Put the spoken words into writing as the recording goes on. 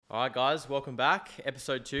All right, guys, welcome back.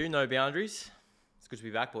 Episode 2, No Boundaries. It's good to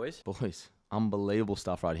be back, boys. Boys, unbelievable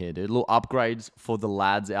stuff right here, dude. Little upgrades for the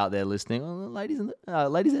lads out there listening. Oh, ladies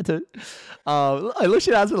there too. Look,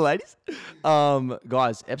 shit out for the ladies.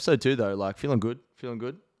 Guys, episode 2 though, like feeling good.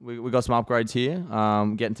 We got some upgrades here.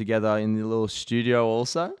 Getting together in the little studio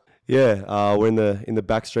also. Yeah, we're in the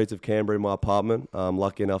back streets of Canberra in my apartment. I'm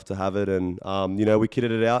lucky enough to have it, and we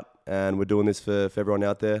kitted it out, and we're doing this for everyone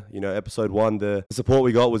out there. Episode 1, the support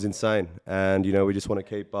we got was insane, and we just want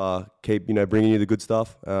to keep bringing you the good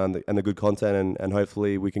stuff and the good content, and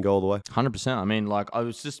hopefully we can go all the way. 100%. I mean, like I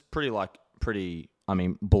was just pretty.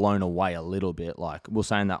 Blown away a little bit. Like we're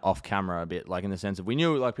saying that off camera a bit, like in the sense of we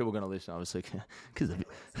knew like people were going to listen, obviously, because of it.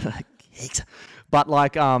 But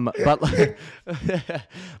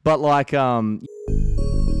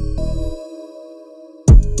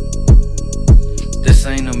This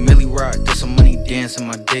ain't a milli rock, this a money dance, and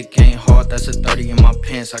my dick ain't hard, that's a 30 in my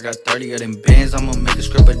pants. I got 30 of them bands, I'ma make a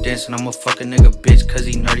script of dance, and I'ma fuck a nigga bitch, cause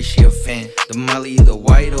he nerdy, she a fan. The molly either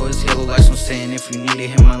white or it's yellow like some sand. If you need to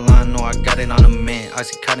hit my line, no, I got it on the man. I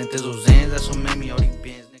see cotton thizzle Zans, that's what made me all these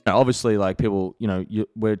bands. Obviously, like people,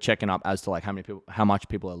 we're checking up as to like how much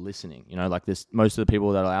people are listening. Like this, most of the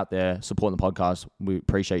people that are out there supporting the podcast, we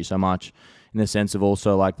appreciate you so much. In the sense of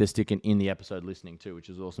also like they're sticking in the episode listening too, which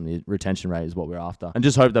is awesome. The retention rate is what we're after, and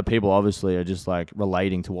just hope that people obviously are just like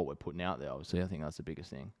relating to what we're putting out there. Obviously, I think that's the biggest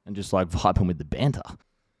thing, and just like vibing with the banter.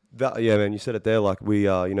 Yeah, man, you said it there. Like we,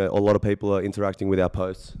 a lot of people are interacting with our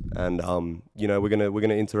posts, and we're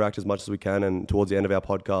gonna interact as much as we can. And towards the end of our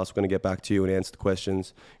podcast, we're gonna get back to you and answer the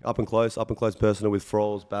questions up and close, personal with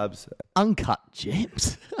Frols, Babs, uncut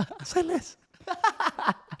gems. Say less.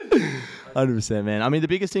 100%, man. I mean, the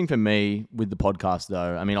biggest thing for me with the podcast,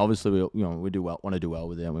 though, I mean, obviously we want to do well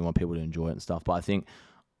with it, and we want people to enjoy it and stuff. But I think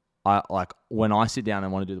when I sit down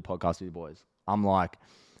and want to do the podcast with you boys, I'm like,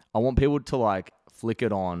 I want people to like flick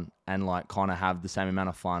it on and like kind of have the same amount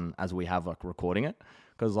of fun as we have like recording it.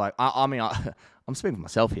 Because like, I'm speaking for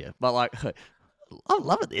myself here, but like, I'm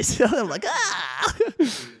loving this. I'm like, ah.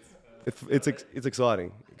 It's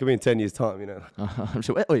exciting. It could be in 10 years' time, I'm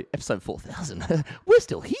sure. Wait, episode 4,000. We're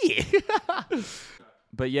still here.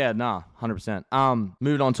 But yeah, 100%.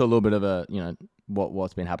 Moving on to a little bit of a,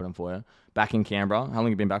 what's been happening for you. Back in Canberra. How long have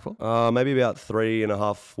you been back for? Maybe about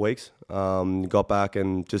 3.5 weeks. Got back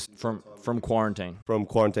and just from quarantine. From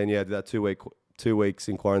quarantine, yeah. Did that 2 weeks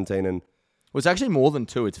in quarantine, and well, it's actually more than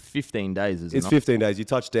 2. It's 15 days, isn't it? It's 15 days. You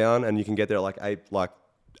touch down and you can get there at like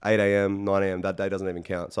 8 a.m., 9 a.m. That day doesn't even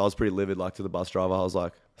count. So I was pretty livid, like to the bus driver. I was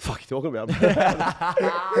like, "Fuck, you talking about?"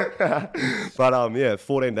 But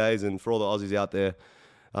 14 days, and for all the Aussies out there,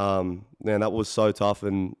 man, that was so tough,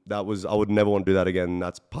 and I would never want to do that again.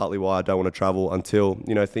 That's partly why I don't want to travel until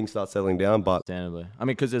things start settling down. But understandably, I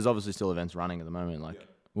mean, because there's obviously still events running at the moment. Like,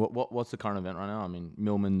 what's the current event right now? I mean,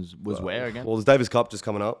 Millman's was where again? Well, there's Davis Cup just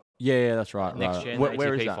coming up. Yeah, that's right. Next gen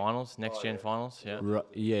where is ATP that? finals, next gen finals. Yeah. Right,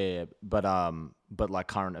 yeah, but like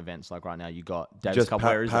current events, like right now, you got Davis Cup.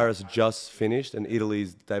 Where is Paris just finished, and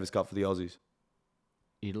Italy's Davis Cup for the Aussies.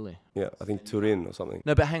 Italy. Yeah, I think Turin or something.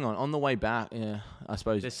 No, but hang on the way back, yeah, I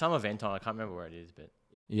suppose There's some event on. I can't remember where it is, but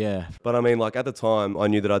yeah. But I mean, like at the time, I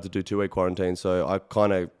knew that I had to do 2-week quarantine, so I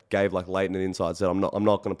kind of gave like Leighton an insight, said I'm not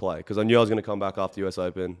going to play because I knew I was going to come back after US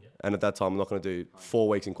Open, and at that time I'm not going to do 4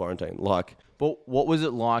 weeks in quarantine. But what was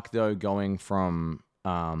it like though, going from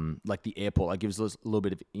like the airport? Like, gives us a little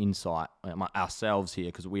bit of insight ourselves here,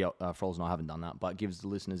 because we Frols and I haven't done that, but gives the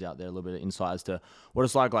listeners out there a little bit of insight as to what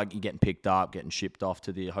it's like you getting picked up, getting shipped off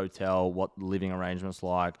to the hotel, what the living arrangements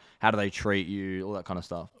like, how do they treat you, all that kind of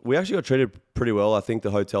stuff. We actually got treated pretty well. I think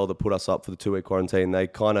the hotel that put us up for the 2-week quarantine, they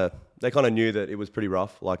kind of knew that it was pretty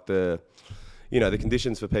rough. Like the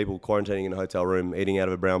conditions for people quarantining in a hotel room, eating out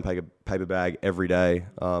of a brown paper bag every day,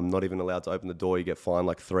 not even allowed to open the door, you get fined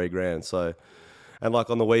like $3,000. So. And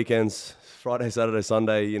like on the weekends, Friday, Saturday,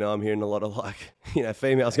 Sunday, I'm hearing a lot of like,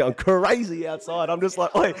 females going crazy outside. I'm just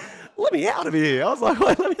like, wait, let me out of here. I was like,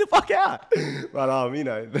 wait, let me the fuck out. But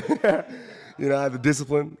the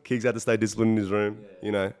discipline. Kiggs had to stay disciplined in his room.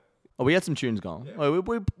 Oh, we had some tunes going. Yeah.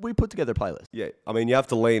 We put together a playlist. Yeah, I mean, you have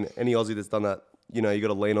to lean. Any Aussie that's done that, you got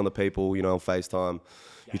to lean on the people. On FaceTime.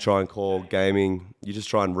 You try and call gaming. You just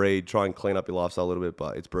try and read, try and clean up your lifestyle a little bit,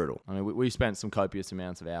 but it's brutal. I mean, we spent some copious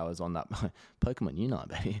amounts of hours on that Pokemon Unite,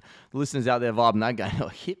 baby. The listeners out there vibing that game,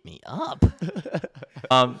 hit me up.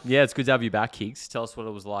 Yeah, it's good to have you back, Kiggs. Tell us what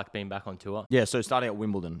it was like being back on tour. Yeah, so starting at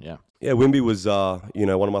Wimbledon, yeah. Yeah, Wimby was, one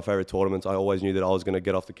of my favourite tournaments. I always knew that I was going to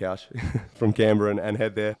get off the couch from Canberra and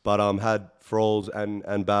head there. But had Frols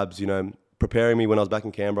and Babs, preparing me when I was back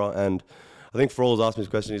in Canberra. And I think Frols asked me this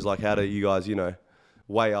question. He's like, how do you guys,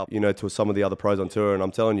 way up, to some of the other pros on tour. And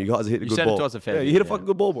I'm telling you, guys hit a good said ball. it to us a fair yeah, bit, you hit a yeah. fucking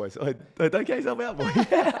good ball, boys. Don't get yourself out, boy.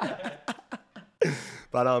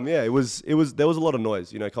 But yeah, it was. There was a lot of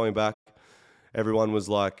noise. Coming back, everyone was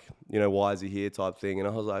like, why is he here? Type thing. And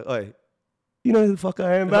I was like, hey, you know who the fuck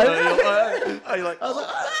I am, mate.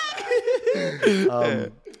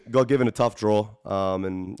 Got given a tough draw,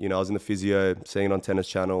 and I was in the physio, seeing it on Tennis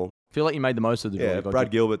Channel. I feel like you made the most of the draw. Yeah, You got Brad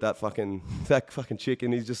to- Gilbert, that fucking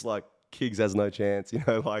chicken. He's just like Kiggs has no chance,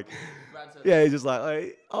 like. Yeah, he's just like,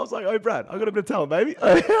 hey. I was like, oh Brad, I got a bit of talent, baby.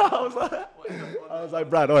 I was like,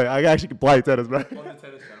 Brad, I actually can play tennis, bro.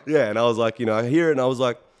 Yeah, and I was like, I hear it, and I was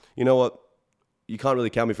like, you know what? You can't really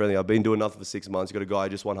count me for anything. I've been doing nothing for 6 months. You got a guy who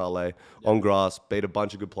just won Harley on grass, beat a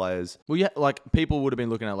bunch of good players. Well, yeah, like people would have been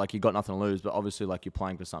looking at like you got nothing to lose, but obviously like you're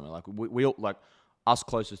playing for something. Like we all like us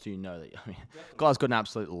closest to you know that. I mean, guy's got an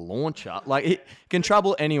absolute launcher. Like he can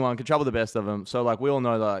trouble anyone, can trouble the best of them. So like we all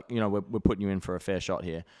know that we're putting you in for a fair shot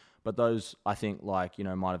here. But those I think like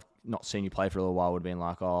might have not seen you play for a little while would have been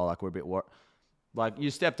like, oh, like we're a bit like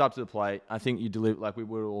you stepped up to the plate. I think you delivered. Like we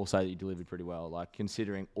would all say that you delivered pretty well. Like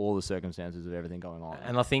considering all the circumstances of everything going on.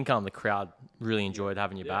 And I think the crowd really enjoyed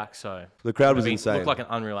having you back. So The crowd was it insane. looked like an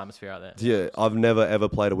unreal atmosphere out there. Yeah, I've never ever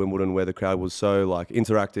played at Wimbledon where the crowd was so like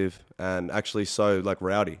interactive and actually so like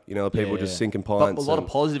rowdy. People were just sinking But pints. a lot of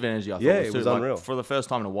and- positive energy. I thought. Yeah, it was like, unreal. For the first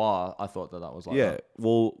time in a while, I thought that was like. Yeah, that.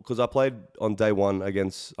 well, because I played on day one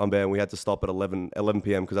against Umber and we had to stop at 11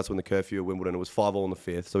 p.m. because that's when the curfew at Wimbledon. It was 5-all in the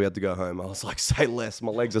fifth, so we had to go home. I was like, say less.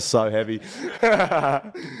 My legs are so heavy.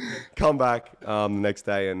 Come back the next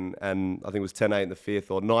day and I think it was 10-8 in the fifth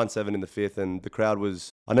or 9-7 in the fifth, and the crowd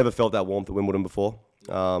was. I never felt that warmth at Wimbledon before.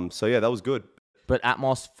 So yeah, that was good. But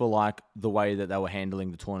Atmos for like the way that they were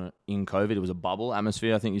handling the tournament in COVID, it was a bubble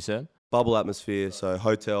atmosphere. I think you said. Bubble atmosphere, so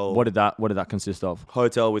hotel. What did that consist of?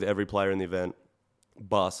 Hotel with every player in the event,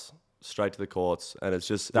 bus straight to the courts, and it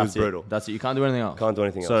was brutal. That's it. You can't do anything else. Can't do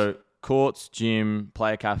anything else. So courts, gym,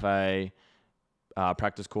 player cafe,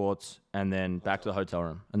 practice courts, and then back to the hotel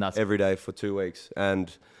room, and that's every day for 2 weeks,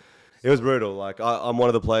 and it was brutal. Like I'm one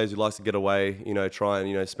of the players who likes to get away, try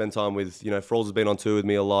and spend time with, Frolls has been on tour with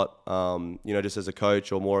me a lot, just as a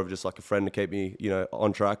coach or more of just like a friend to keep me,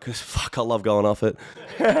 on track, because fuck, I love going off it.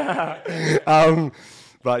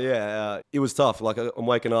 But yeah, it was tough. Like I'm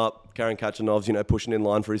waking up, Karen Kachanov's, pushing in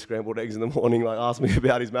line for his scrambled eggs in the morning, like asked me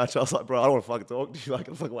about his match. I was like, bro, I don't want to fucking talk to you. Like,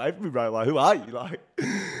 fuck away from me, bro. Like, who are you? Like,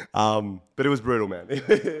 but it was brutal, man.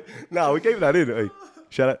 No, we keep that in. Hey,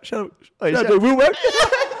 shout out to Will, mate.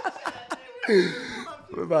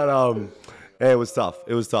 But yeah, it was tough.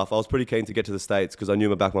 I was pretty keen to get to the States because I knew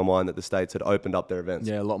in the back of my mind that the States had opened up their events.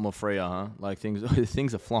 a lot more freer, huh? Like things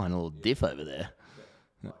are flying a little diff over there.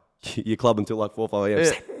 You club until like 4 or 5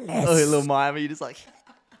 a.m. Oh, little Miami, you're just like.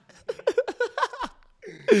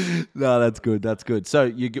 No, that's good. That's good. So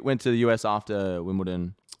you went to the US after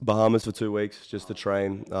Wimbledon. Bahamas for 2 weeks just to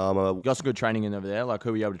train. You got some good training in over there. Like,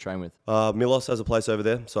 who were you able to train with? Milos has a place over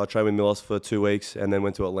there, so I trained with Milos for 2 weeks and then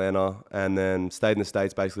went to Atlanta and then stayed in the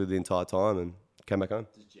States basically the entire time and came back home.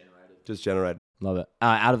 Just generated. Love it.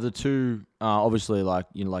 Out of the two, obviously, like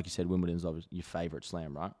you said, Wimbledon's obviously your favourite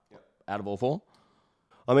slam, right? Yep. Out of all four?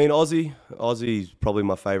 I mean, Aussie's probably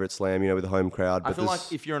my favourite slam, with the home crowd. But I feel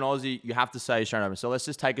like if you're an Aussie, you have to say Australian Open. So let's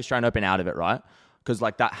just take Australian Open out of it, right? Because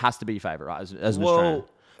like that has to be your favourite, right? As an Australian.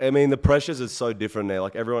 I mean, the pressures are so different there.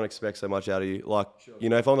 Like everyone expects so much out of you. Like,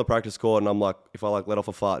 if I'm on the practice court and I'm like, if I like let off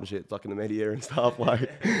a fart and shit, like in the media and stuff, like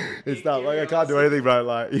it's not like I can't do anything, bro.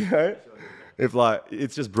 Like, if like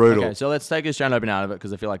it's just brutal. Okay, so let's take Australian Open out of it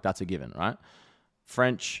because I feel like that's a given, right?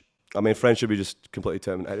 French. I mean, French should be just completely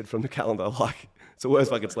terminated from the calendar. Like, it's the worst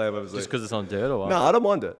fucking slam I've ever seen. Just because it's on dirt or what? No, I don't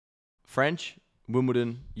mind it. French,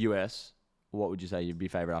 Wimbledon, US. What would you say you'd be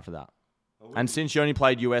favourite after that? And since you only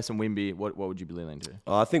played US and Wimby, what would you be leaning to?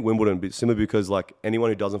 I think Wimbledon, simply because like anyone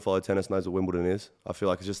who doesn't follow tennis knows what Wimbledon is. I feel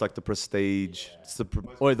like it's just like the prestige. It's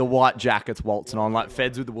Or the white jackets waltzing on, like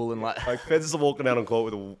Feds with the woolen, like Feds are walking out on court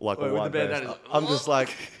with a with white the vest. bandana. I'm just like,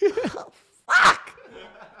 fuck.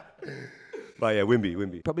 But yeah,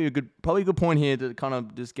 Wimby. probably a good point here to kind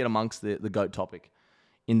of just get amongst the GOAT topic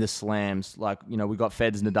in the slams. Like, we got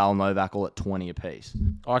Feds, Nadal, Novak all at 20 apiece.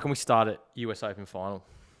 I reckon we start at US Open final.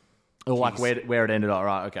 Or like where it ended up,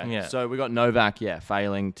 right? Okay. Yeah. So we got Novak,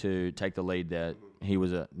 failing to take the lead there. He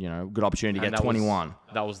was a good opportunity to get 21.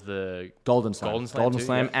 That was the Golden Slam. Golden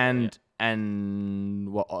Slam too, and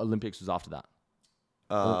what Olympics was after that.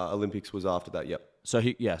 Olympics was after that. Yep. So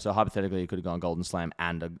so hypothetically he could have gone Golden Slam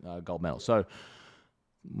and a gold medal. So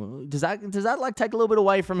does that like take a little bit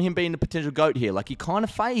away from him being the potential GOAT here? Like he kind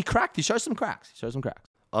of he cracked. He showed some cracks.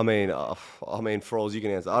 I mean, for all you can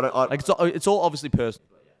answer. I don't. Like it's all obviously personal.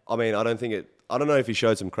 I mean, I don't know if he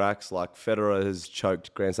showed some cracks. Like Federer has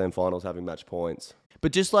choked Grand Slam finals having match points.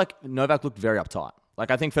 But just like Novak looked very uptight. Like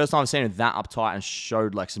I think first time I've seen him that uptight and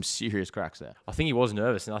showed like some serious cracks there. I think he was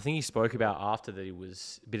nervous, and I think he spoke about after that it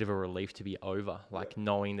was a bit of a relief to be over, like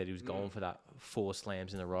knowing that he was going for that 4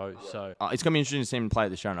 slams in a row. So It's gonna be interesting to see him play at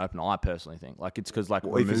the Australian Open. I personally think like it's because like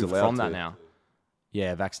Well, we're if he's moved allowed from that to. now.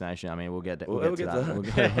 Yeah, vaccination. I mean, we'll get to We'll get that. to We'll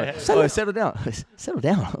get- Oh, settle down. Settle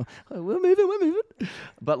down. We're moving.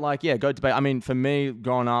 But like, yeah, GOAT debate. I mean, for me,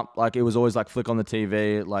 growing up, like it was always like flick on the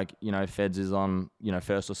TV, like, you know, Feds is on, you know,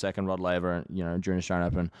 first or second, Rod Laver, you know, during Australian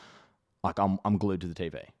Open. Like I'm glued to the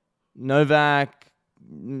TV. Novak,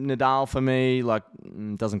 Nadal for me, like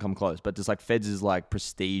doesn't come close. But just like Feds is like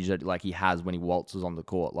prestige that like he has when he waltzes on the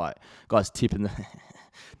court. Like guys tipping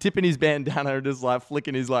his bandana and just like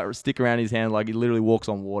flicking his like stick around his hand like he literally walks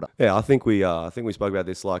on water. Yeah, I think we spoke about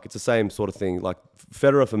this. Like, it's the same sort of thing. Like,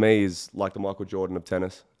 Federer for me is like the Michael Jordan of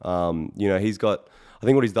tennis. You know, he's got, I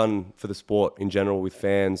think what he's done for the sport in general with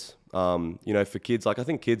fans. You know, for kids, like I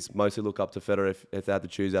think kids mostly look up to Federer if they had to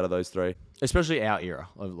choose out of those 3. Especially our era.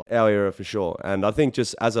 Our era for sure. And I think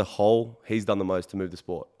just as a whole, he's done the most to move the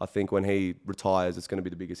sport. I think when he retires, it's going to be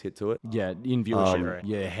the biggest hit to it. Yeah, in viewership.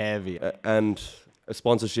 Yeah, heavy. And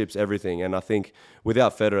sponsorships, everything. And I think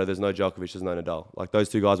without Federer, there's no Djokovic, there's no Nadal. Like those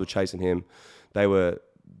 2 guys were chasing him. They were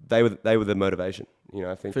the motivation. You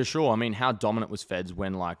know, I think For sure. I mean, how dominant was Feds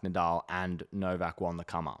when like Nadal and Novak were on the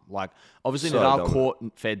come up? Like, obviously So Nadal dominant. caught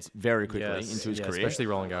Feds very quickly Yes, into his yeah, career. especially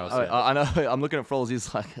Roland Garros. I know. I'm looking at Frols.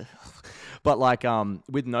 He's like, but like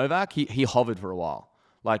with Novak, he hovered for a while.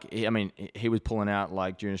 Like, he was pulling out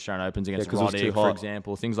like during Australian Opens against 'cause it was too Roddick, for hot.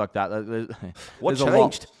 example, things like that. What There's a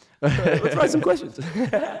lot. changed? Let's raise some questions.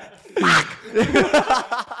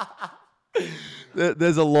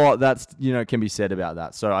 There's a lot that's, you know, can be said about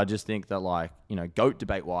that. So I just think that like, you know, GOAT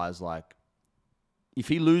debate wise, like if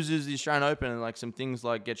he loses the Australian Open and like some things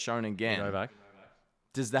like get shown again, Novak.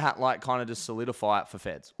 does that like kind of just solidify it for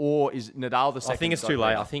Feds? Or is Nadal the second? I think it's GOAT too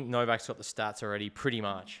late. ever? I think Novak's got the stats already, pretty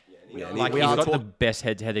much. Yeah, Like we he's are got the talk- best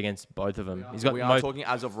head-to-head against both of them. He's got We the are most. talking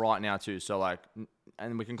as of right now too. So like,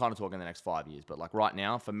 and we can kind of talk in the next 5 years, but like right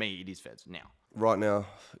now, for me, it is Feds now. Right now,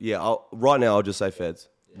 yeah. Right now, I'll just say Feds.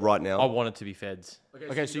 Right now, I want it to be Feds.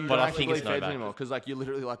 Okay, so you But don't I think believe it's Feds Novak. anymore because like you're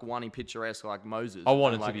literally like one picturesque like Moses. I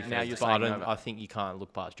want it and, to like, be now Feds, you're but I saying don't. Novak. I think you can't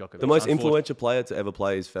look past Djokovic. the most Unfortunately. influential player to ever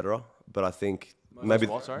play is Federer, but I think maybe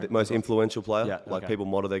what, sorry? the most influential player. Yeah, like okay. people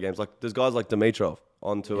model their games. Like there's guys like Dimitrov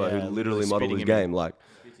on tour Yeah, who literally literally model spitting his him game. Like,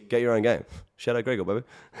 get your own game. Shout out Gregor, baby.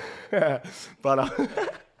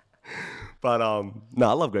 No,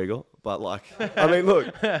 I love Gregor, but like, I mean, look,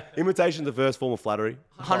 imitation's the first form of flattery.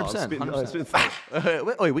 100%, I'm 100%. spitting facts.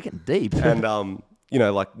 Wait, we get deep. And you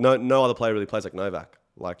know, like no other player really plays like Novak.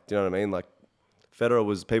 Like, do you know what I mean? Like,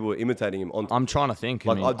 Federer people were imitating him on. I'm trying to think.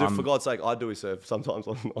 Like, I mean, for God's sake, I do his serve sometimes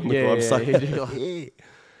on the Yeah, court. I'm yeah, saying. yeah, you do.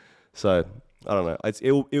 So I don't know.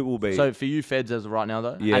 It will be. So for you, Feds as of right now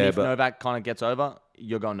though, Yeah, and if but- Novak kind of gets over,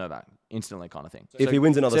 you're going Novak instantly, kind of thing. If he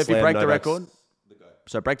wins another so if you slam, break the Novak's record,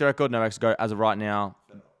 break the record, Novak's go as of right now.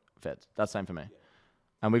 Feds. That's the same for me.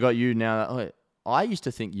 And we got you now. Oh, wait, I used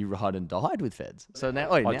to think you ride and died with Feds. So now,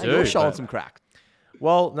 now do, you're showing but- some crack.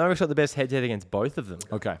 Well, Novak's got the best head-to-head against both of them.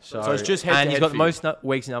 Okay. So, So it's just and he's head-to-head got for the you. most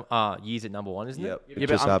weeks years at number 1, isn't Yep. it? It Yeah,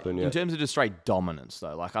 just but, happened. Yeah. In terms of just straight dominance,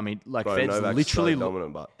 though, like I mean, like Bro, Feds Novak's literally. so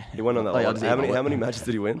dominant, but he went on that. Oh, yeah, long. I'll just eat my How word. many matches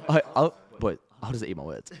did he win? I'll just eat my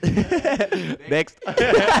words. Next.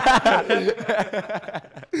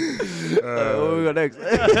 What we got next?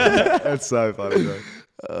 That's so funny, bro.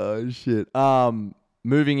 Oh shit.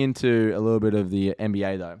 Moving into a little bit of the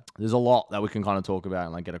NBA though, there's a lot that we can kind of talk about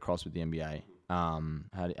and like get across with the NBA. How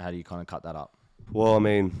do you kind of cut that up? Well, I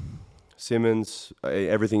mean, Simmons,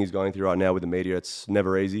 everything he's going through right now with the media, it's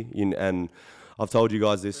never easy. And I've told you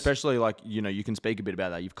guys this. Especially like you can speak a bit about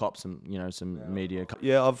that. You've copped some some media.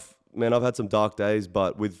 Yeah, I've had some dark days,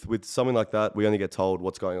 but with something like that, we only get told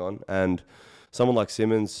what's going on. And someone like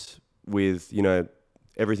Simmons, with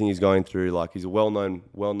everything he's going through, like he's a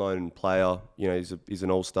well-known player. He's an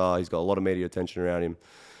all-star. He's got a lot of media attention around him,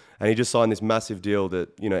 and he just signed this massive deal that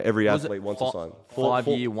every Was it athlete wants to sign. 5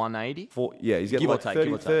 year 180. Yeah, he's getting Give or like take, 30,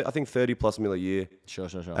 give or take. I think 30 plus mil a year. Sure.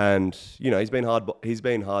 And he's been hard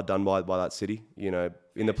done by that city. In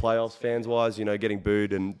the playoffs, fans wise, getting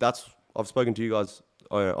booed, and I've spoken to you guys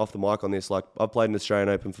off the mic on this. Like, I've played an Australian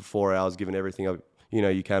Open for 4 hours, given everything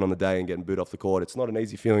you can on the day, and getting booed off the court. It's not an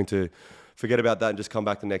easy feeling for forget about that and just come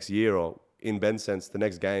back the next year, or in Ben's sense, the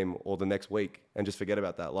next game or the next week, and just forget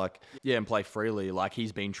about that. Like, Yeah, and play freely. Like,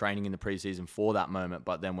 he's been training in the preseason for that moment,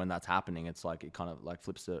 but then when that's happening, it's like it kind of like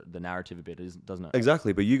flips the narrative a bit, doesn't it?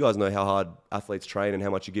 exactly. But you guys know how hard athletes train and how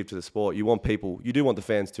much you give to the sport. You want the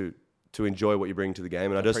fans to enjoy what you bring to the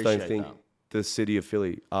game, and I just don't appreciate think that. the city of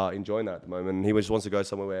Philly are enjoying that at the moment. And he just wants to go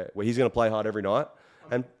somewhere where he's going to play hard every night.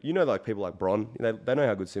 And like people like Bron, they know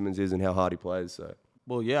how good Simmons is and how hard he plays. So.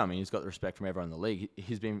 Well, yeah, I mean, he's got the respect from everyone in the league.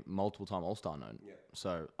 He's been multiple-time All-Star known. Yeah.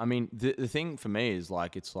 So, I mean, the thing for me is,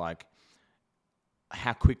 like, it's like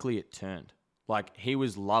how quickly it turned. Like, he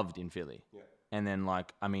was loved in Philly. Yeah. And then,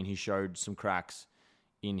 like, I mean, he showed some cracks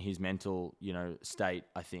in his mental, state,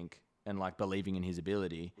 I think, and, like, believing in his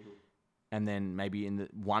ability. Mm-hmm. And then maybe in the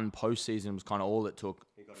one postseason was kind of all it took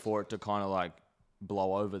for it to kind of, like,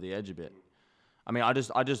 blow over the edge a bit. I mean, I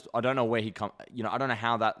don't know where he come. I don't know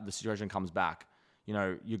how the situation comes back.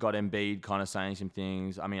 You got Embiid kind of saying some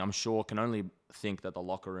things. I mean, I'm sure can only think that the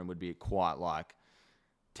locker room would be quite like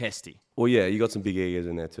testy. Well, yeah, you got some big egos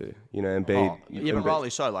in there too. Embiid. But rightly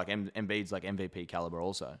so. Like Embiid's like MVP caliber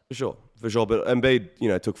also. For sure. But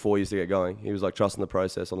Embiid, took 4 years to get going. He was like trusting the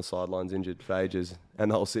process on the sidelines, injured for ages, and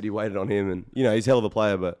the whole city waited on him. And he's a hell of a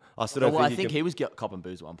player, but I still don't think. I think he was copping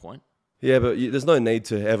booze at one point. Yeah, but there's no need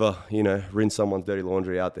to ever, rinse someone's dirty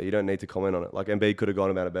laundry out there. You don't need to comment on it. Like, Embiid could have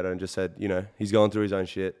gone about it better and just said, he's going through his own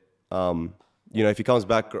shit. If he comes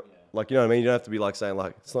back, like, you know what I mean? You don't have to be like saying,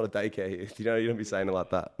 like, it's not a daycare here. You don't be saying it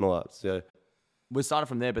like that and all that. So, we started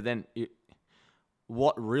from there, but then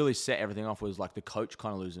what really set everything off was, like, the coach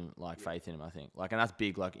kind of losing, like, faith in him, I think. Like, and that's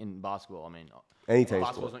big, like, in basketball. I mean, any team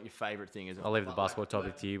basketball's not your favorite thing, is it? I'll leave the basketball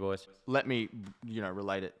topic to you boys. Let me,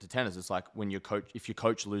 relate it to tennis. It's like when if your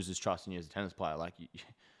coach loses trust in you as a tennis player, like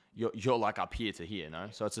you're like up here to here, no?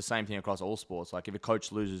 So it's the same thing across all sports. Like if a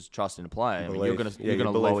coach loses trust in a player, I mean, you're gonna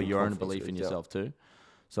lower your own belief in yourself too.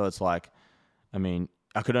 So it's like, I mean,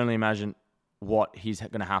 I could only imagine what he's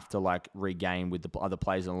going to have to like regain with the other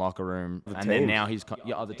players in the locker room, then now he's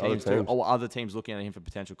other teams too, or other teams looking at him for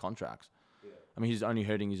potential contracts. I mean, he's only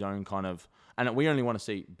hurting his own kind of, and we only want to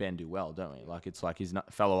see Ben do well, don't we? Like it's like his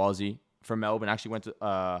fellow Aussie from Melbourne actually went to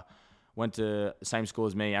the same school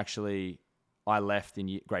as me. Actually, I left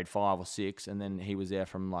in grade 5 or 6, and then he was there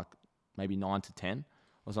from like maybe 9 to 10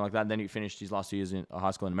 or something like that. And then he finished his last 2 years in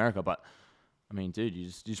high school in America. But I mean, dude, you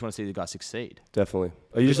just want to see the guy succeed. Definitely.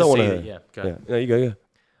 You just don't want to. Yeah, go. Yeah. No, you go. Yeah. I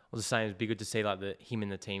was just saying, it'd be good to see like him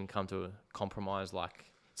and the team come to a compromise. Like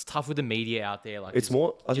it's tough with the media out there. Like it's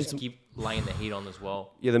more. I just keep laying the heat on as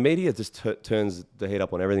well. Yeah, the media just turns the heat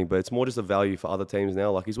up on everything, but it's more just a value for other teams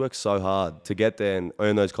now. Like he's worked so hard to get there and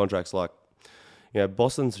earn those contracts. Like,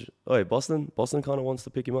 Boston kind of wants to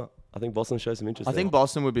pick him up. I think Boston shows some interest. I think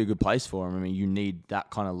Boston would be a good place for him. I mean, you need that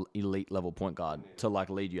kind of elite level point guard to like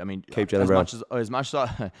lead you. I mean, keep Jaylen Brown. As much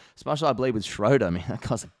as I believe with Schroeder, I mean, that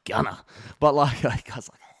guy's a gunner. But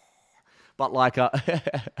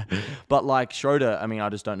like Schroeder, I mean, I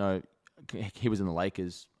just don't know. He was in the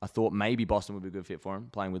Lakers. I thought maybe Boston would be a good fit for him,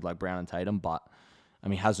 playing with like Brown and Tatum. But I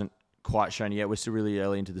mean, hasn't quite shown yet. We're still really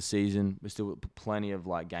early into the season. We're still plenty of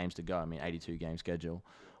like games to go. I mean, 82 game schedule.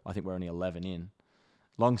 I think we're only 11 in.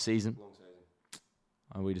 Long season.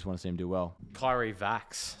 And we just want to see him do well. Kyrie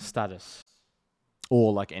Vax status.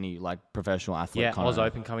 Or like any like professional athlete. Yeah, Oz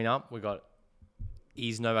Open coming up.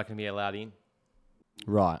 Is Novak going to be allowed in?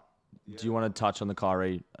 Right. Do you want to touch on the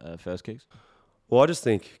Kyrie first kicks? Well, I just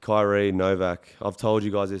think Kyrie, Novak, I've told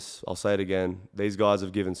you guys this, I'll say it again. These guys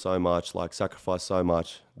have given so much, like sacrificed so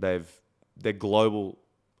much. They're global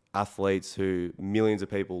athletes who millions of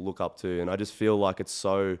people look up to. And I just feel like it's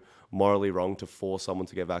so morally wrong to force someone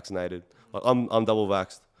to get vaccinated. Like I'm double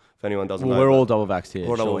vaxxed, if anyone doesn't know. We're all double vaxxed here.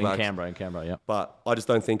 We're double in vaxxed. Canberra, yeah. But I just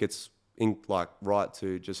don't think it's right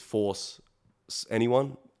to just force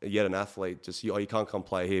anyone, yet an athlete, you can't come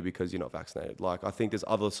play here because you're not vaccinated. Like I think there's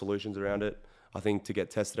other solutions around it. I think to get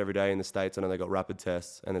tested every day in the States, I know they got rapid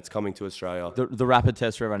tests, and it's coming to Australia. The rapid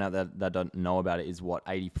test for everyone out that don't know about it is what,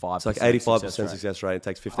 85%? It's like 85% success rate. It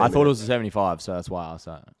takes 15 minutes. I thought it was a 75, so that's why I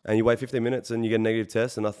said it. And you wait 15 minutes and you get a negative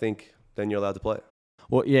test, and I think then you're allowed to play.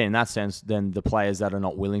 Well, yeah, in that sense, then the players that are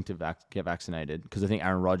not willing to get vaccinated, because I think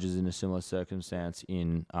Aaron Rodgers is in a similar circumstance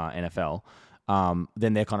in NFL,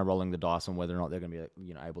 then they're kind of rolling the dice on whether or not they're going to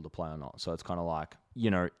be able to play or not. So it's kind of like,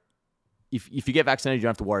 if you get vaccinated, you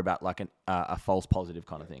don't have to worry about like a false positive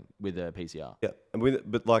kind of thing with the PCR. Yeah,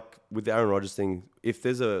 but like with the Aaron Rodgers thing, if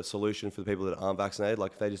there's a solution for the people that aren't vaccinated,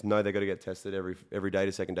 like if they just know they got to get tested every day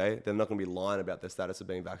to second day, they're not going to be lying about their status of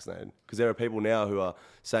being vaccinated. Because there are people now who are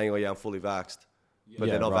saying, "Oh yeah, I'm fully vaxxed," but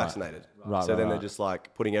they're not vaccinated. So then they're just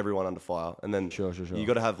like putting everyone under fire. And then Sure. You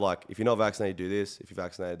got to have like, if you're not vaccinated, do this. If you're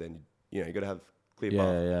vaccinated, then you got to have clear Yeah,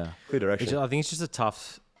 path, yeah. clear direction. I think it's just a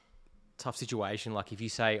tough situation. Like if you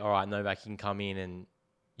say, all right, Novak, you can come in and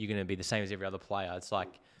you're going to be the same as every other player. It's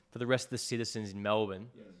like for the rest of the citizens in Melbourne,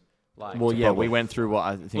 like, Well, yeah, problem. we went through what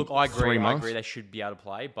I think. look, I 3 agree. I months. agree they should be able to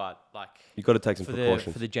play, but like You've got to take some for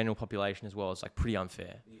precautions. the general population as well, it's like pretty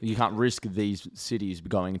unfair. You can't risk these cities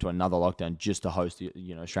going into another lockdown just to host the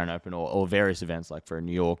Australian Open or various events like for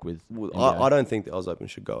New York with. Well, NBA. I don't think the Oz Open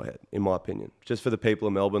should go ahead, in my opinion. Just for the people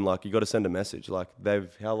of Melbourne, like you got to send a message. Like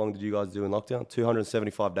how long did you guys do in lockdown?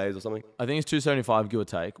 275 days or something. I think it's 275, give or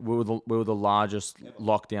take. We were the largest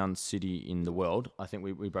lockdown city in the world. I think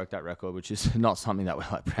we broke that record, which is not something that we're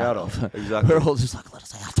like proud of. Exactly. We're all just like, let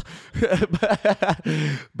us out.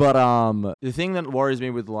 But the thing that worries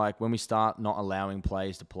me with like when we start not allowing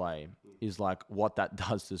players to play is like what that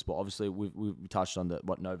does to sport. Obviously, we've touched on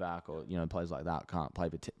what Novak or players like that can't play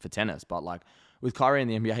for tennis. But like with Kyrie in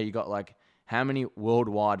the NBA, you got like how many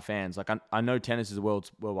worldwide fans? Like I know tennis is a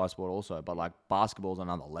worldwide sport also, but like basketball is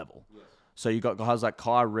another level. Yes. So you got guys like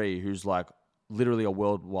Kyrie, who's like literally a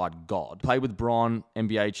worldwide god. Played with Bron,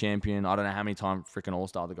 NBA champion. I don't know how many times freaking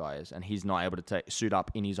All-Star the guy is, and he's not able to suit up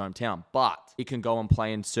in his hometown. But he can go and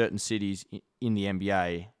play in certain cities in the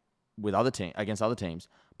NBA with against other teams,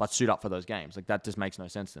 but suit up for those games. Like that just makes no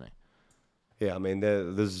sense to me. Yeah, I mean,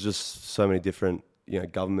 there's just so many different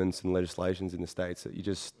governments and legislations in the States that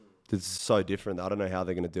it's so different. I don't know how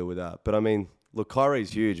they're going to deal with that. But I mean, look,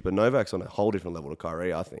 Kyrie's huge, but Novak's on a whole different level to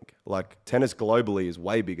Kyrie, I think. Like, tennis globally is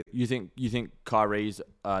way bigger. You think Kyrie's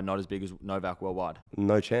not as big as Novak worldwide?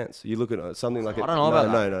 No chance. You look at something like... I don't know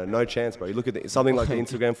about that. No chance, bro. You look at something like the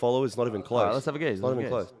Instagram followers, it's not even close. All right, let's have a gaze. It's not even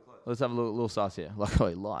close. Let's have a little sauce here. Like,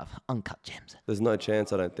 live. Uncut gems. There's no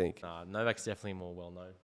chance, I don't think. Novak's definitely more well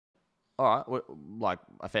known. All right, like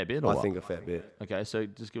a fair bit or I what? think a fair bit. Okay, so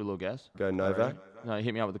just give a little guess. Go Novak? No,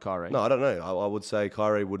 hit me up with the Kyrie. No, I don't know. I would say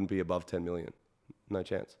Kyrie wouldn't be above 10 million. No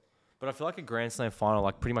chance. But I feel like a Grand Slam final,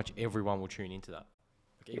 like pretty much everyone will tune into that.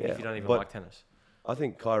 Like, even Yeah, if you don't even but- like tennis. I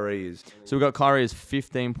think Kyrie is... So we got Kyrie is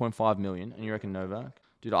 15.5 million, and you reckon Novak?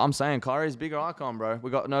 Dude, I'm saying Kyrie's bigger icon, bro.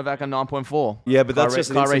 We got Novak at 9.4. Yeah, but that's Kyrie,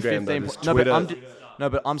 just an Kyrie Instagram, though. 15. There's No, but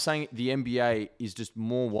Twitter. I'm saying the NBA is just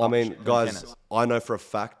more watched. I mean, than guys, tennis. I know for a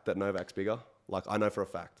fact that Novak's bigger. Like, I know for a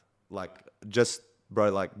fact. Like, just,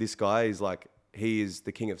 bro, like, this guy is like, he is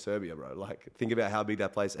the king of Serbia, bro. Like, think about how big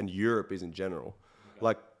that place and Europe is in general. Okay.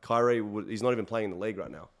 Like, Kyrie, he's not even playing in the league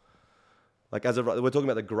right now. Like, we're talking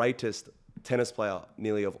about the greatest tennis player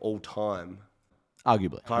nearly of all time.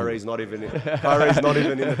 Arguably. Kyrie's not even in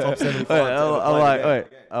the top 75.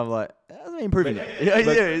 I'm like, hasn't been proven yet.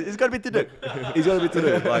 Yeah, he's got a bit to do. He's got a bit to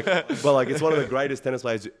do. Like, it's one of the greatest tennis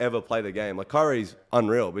players to ever play the game. Like, Kyrie's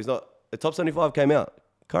unreal, but he's not. The top 75 came out.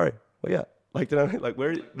 Kyrie, well, yeah. Like, do you know what I mean? Like,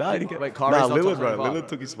 where? No, he didn't get. Wait, Kyrie's not Lillard, top bro. 75? Lillard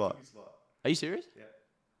took his spot. Are you serious?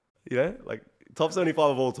 You know, like top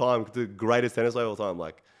 75 of all time, the greatest tennis player of all time.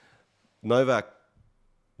 Like, Novak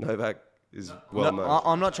is well known.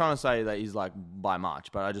 I'm not trying to say that he's like by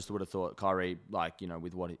much, but I just would have thought Kyrie, like,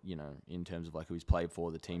 with what, in terms of like who he's played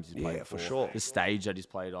for, the teams he's played Yeah, for, for sure. the stage that he's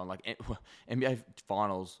played on, like NBA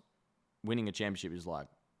finals, winning a championship is like,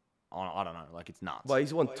 I don't know, like it's nuts. But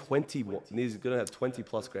he's won 20. He's gonna have 20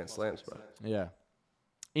 plus Grand Slams, bro. Yeah.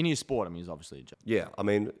 In his sport, I mean, he's obviously a joke. Yeah, I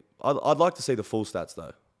mean, I'd like to see the full stats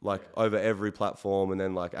though, like over every platform, and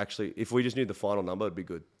then like actually, if we just knew the final number, it'd be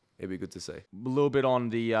good. It'd be good to see. A little bit on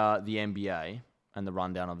the NBA and the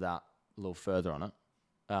rundown of that, a little further on it.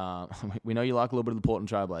 We know you like a little bit of the Portland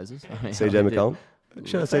Trailblazers. I mean, CJ McCollum.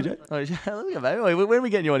 Shout out CJ. Oh, look at baby. When are we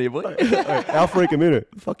getting you on here, boy? Al Freak a minute.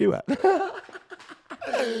 Fuck you at.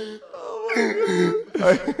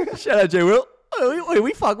 Shout out, J. Will.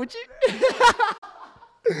 We fuck with you.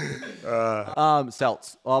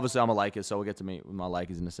 Celts. Obviously, I'm a Lakers, so we'll get to meet with my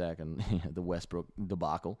Lakers in a sec and the Westbrook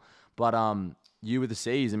debacle. But you with the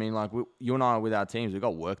C's, I mean, like you and I with our teams, we've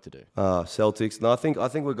got work to do. Celtics. No, I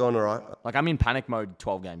think we're going all right. Like I'm in panic mode.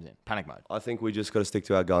 12 games in panic mode. I think we just got to stick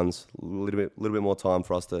to our guns. A little bit more time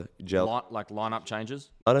for us to gel. Like lineup changes.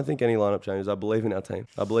 I don't think any lineup changes. I believe in our team.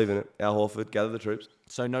 I believe in it. Al Horford, gather the troops.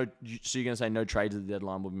 So you're gonna say no trades at the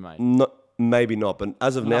deadline will be made? No, maybe not. But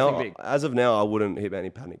as of Nothing now, I wouldn't hit any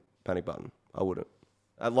panic button. I wouldn't.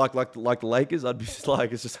 Like the Lakers, I'd be just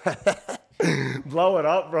like, it's just blow it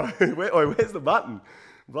up, bro. Where's the button?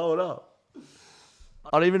 Blow it up. I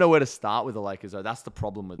don't even know where to start with the Lakers though. That's the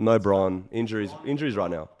problem with No Bron. Injuries right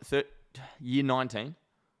now. Year 19.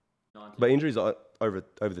 But injuries are over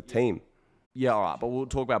the team. Yeah, all right. But we'll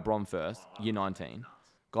talk about Bron first. Year 19.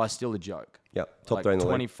 Guy's still a joke. Yep. Top like three in the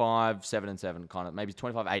league. 25, 7 and 7, kind of. Maybe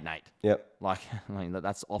 25, 8 and 8. Yep. Like, I mean,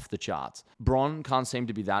 that's off the charts. Bron can't seem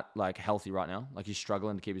to be that like healthy right now. Like he's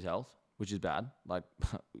struggling to keep his health, which is bad. Like,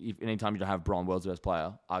 if anytime you don't have Bron, world's best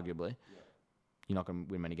player, arguably, you're not going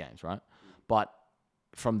to win many games, right? But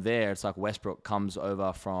from there, it's like Westbrook comes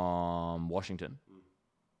over from Washington,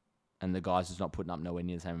 and the guy's just not putting up nowhere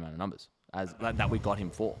near the same amount of numbers as that we got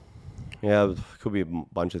him for. Yeah, it could be a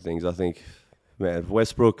bunch of things. I think, man,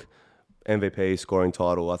 Westbrook, MVP, scoring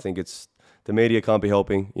title. I think it's the media can't be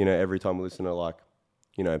helping. You know, every time we listen to like,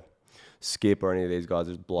 you know, Skip or any of these guys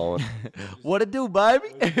is blowing. What it do, baby?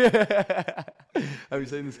 Have you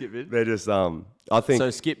seen the Skip vid? They're just I think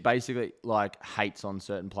So Skip basically like hates on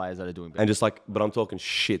certain players that are doing better. and just like, but I'm talking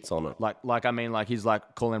shits on it. Like he's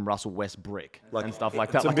like calling Russell West brick and stuff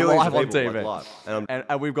like that. to Like millions live of on people, TV. like, live. And I'm-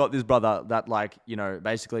 And we've got this brother that like, you know,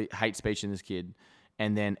 basically hates speech in this kid.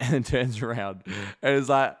 And then turns around and is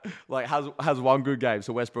like has one good game.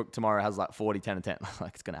 So Westbrook tomorrow has like 40, 10 and 10.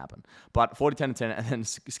 Like it's going to happen. But 40, 10 and 10 and then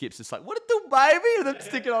Skip's just like, what it do, baby? And then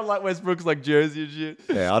sticking on like Westbrook's like jersey and shit.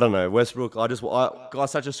 yeah, I don't know. Westbrook, Guy's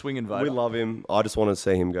such a swinging vote. we love him. I just want to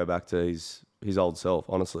see him go back to his old self,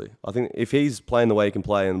 honestly. I think if he's playing the way he can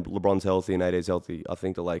play and LeBron's healthy and AD's healthy, I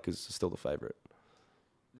think the Lakers are still the favorite.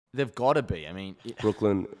 They've got to be. I mean,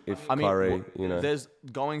 Brooklyn, if Curry, you know. There's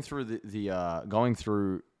going through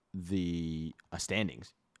the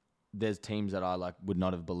standings. There's teams that I like would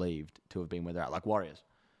not have believed to have been where they're at, like Warriors,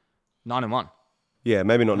 9-1, Yeah,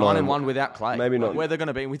 maybe not 9-1 without Clay. Maybe Like, not. where they're going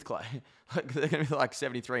to be with Clay. Like they're going to be like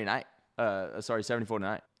 73-8.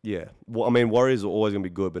 74-8. Yeah. Well, I mean, Warriors are always going to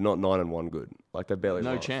be good, but not 9-1 good. Like, they barely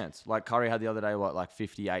No lost. chance. Like Curry had the other day, what, like 58-8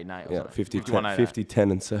 or Yeah, something? 50, 51-8. 50,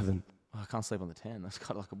 10, and 7. Oh, I can't sleep on the 10. That's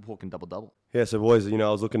kind of like a walking double-double. Yeah, so boys, you know,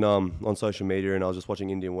 I was looking on social media and I was just watching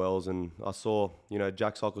Indian Wells and I saw, you know,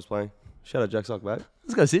 Jack Sock was playing. Shout out Jack Sock, mate.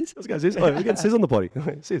 Let's go, Sis. Let's go, Sis. Oh, we get Sis on the potty.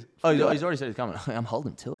 Sis. Oh, he's already said he's coming. I'm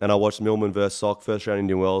holding him to it. And I watched Millman versus Sock, first round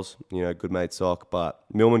Indian Wells, you know, good mate Sock. But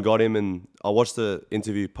Millman got him and I watched the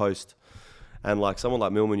interview post and like someone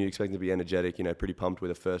like Millman, you expect him to be energetic, you know, pretty pumped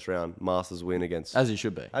with a first round Masters win against. As he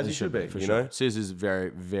should be. As he should be, for you sure. know? Sis is very,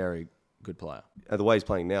 very good player. The way he's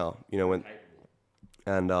playing now, you know, you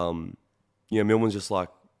know, Millman's just like,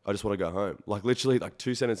 I just want to go home. Like literally like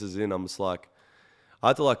 2 sentences in, I'm just like, I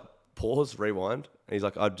had to like pause, rewind. And he's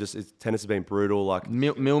like, tennis has been brutal. Like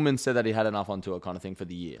Millman said that he had enough on tour kind of thing for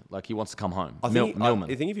the year. Like he wants to come home. I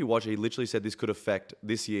Millman. think if you watch it, he literally said this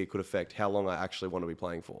year could affect how long I actually want to be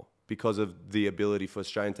playing for because of the ability for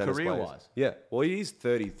Australian tennis players. Career-wise? Yeah. Well, he's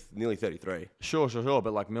 30, nearly 33. Sure.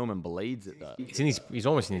 But like Millman bleeds it though. He's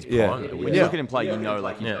almost in his Yeah. prime. When you look at him play, you know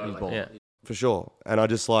like he's born. Yeah. For sure. And I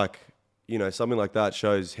just like, you know, something like that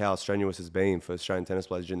shows how strenuous it's been for Australian tennis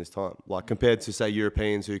players during this time. Like compared to, say,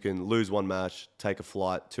 Europeans who can lose one match, take a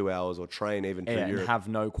flight 2 hours or train even for Yeah, and Europe. have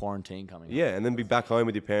no quarantine coming. Yeah, and then be back home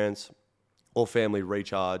with your parents or family,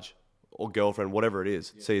 recharge, or girlfriend, whatever it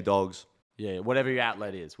is. See your dogs. Yeah, whatever your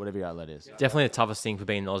outlet is. Definitely the toughest thing for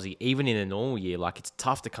being an Aussie, even in a normal year. Like it's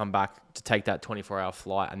tough to come back to take that 24-hour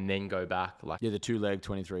flight and then go back. Like Yeah, the 2-leg,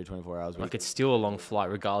 23, 24 hours. it's still a long flight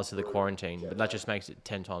regardless of the quarantine, but that just makes it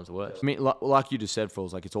 10 times worse. I mean, like you just said,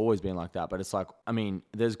 Fools, like it's always been like that. But it's like, I mean,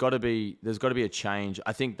 there's got to be a change.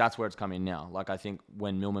 I think that's where it's coming now. Like I think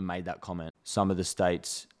when Millman made that comment, some of the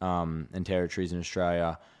states and territories in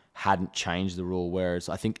Australia hadn't changed the rule. Whereas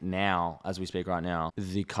I think now, as we speak right now,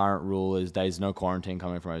 the current rule is there's no quarantine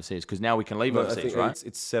coming from overseas because now we can leave I overseas, think right?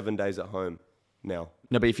 it's 7 days at home now.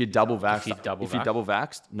 No, but if you're double vaxxed, If you're double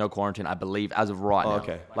vaxxed, no quarantine. I believe as of right now.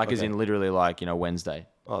 Okay. Like as in literally like Wednesday.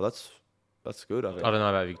 Oh, that's good, I think. I don't know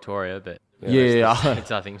about Victoria, but Yeah. I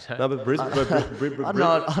think so. No, but Brisbane, I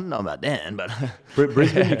don't know about Dan, but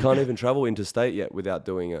Brisbane, you can't even travel interstate yet without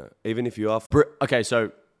doing it. Even if you are. okay,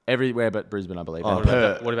 so everywhere but Brisbane, I believe. Oh,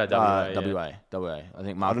 And what about WA? WA. I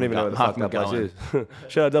think I Mark don't even know where the Mark fuck that place McGowan.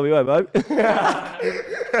 is. Shout out WA, babe.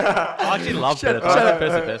 I actually love Perth.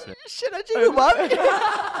 Perth's the best, man. Shit, I do, bud.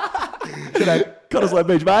 Cottesloe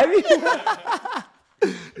Beach, baby.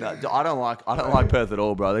 No, I don't like Perth at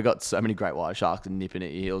all, bro. They got so many great white sharks nipping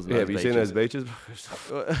at your heels. Yeah, have you seen those beaches?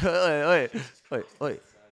 Wait.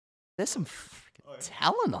 There's some freaking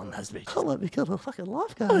talent on those beaches. I'll let me become a fucking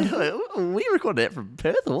lifeguard. We recorded that from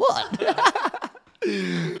Perth or what?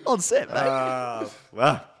 On set, mate.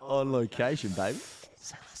 Wow. On location, baby.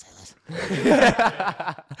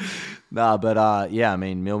 Nah, but yeah, I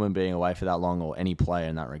mean, Millman being away for that long, or any player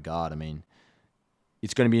in that regard, I mean,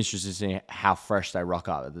 it's going to be interesting to see how fresh they rock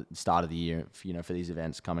up at the start of the year, for these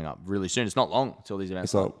events coming up really soon. It's not long until these events.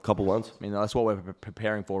 It's not a couple ones. I mean, that's what we're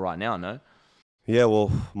preparing for right now, no? Yeah,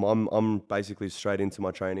 well, I'm basically straight into my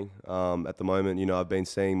training at the moment. You know, I've been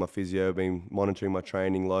seeing my physio, been monitoring my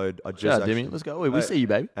training load. I just Shout out, Dimmy. Let's go. We see you,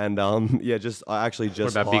 baby. And I actually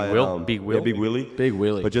just about Big hired, Will? Big Will? Yeah, Big Willie. Big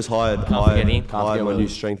Willie. But just hired forget him. Can't my forget Willie. new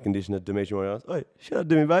strength conditioner, Dimitri Morehouse. Oi, shout out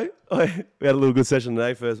to me, mate. Oi, we had a little good session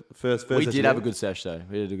today. First We session did have a there. good sesh though.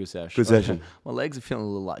 We did a good sesh. Good session. My legs are feeling a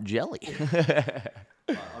little like jelly.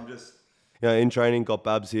 I'm just, you know, in training, got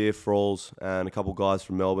Babs here, Fralls, and a couple guys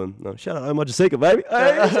from Melbourne. No, shout out Omar Jasika, baby.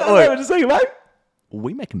 Hey, shout out Omar Jasika, baby.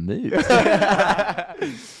 We make moves.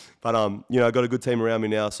 But you know, I got a good team around me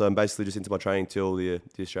now, so I'm basically just into my training till the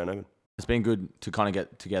Australian Open. It's been good to kind of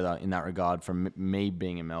get together in that regard from me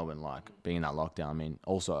being in Melbourne, like being in that lockdown. I mean,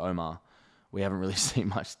 also Omar, we haven't really seen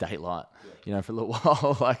much daylight, you know, for a little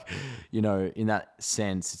while. Like, you know, in that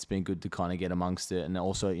sense, it's been good to kind of get amongst it and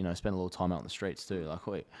also, you know, spend a little time out in the streets too.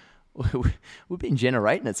 Like, we've been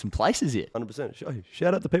generating at some places here. 100%.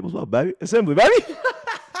 Shout out to People's World, baby. Assembly, baby.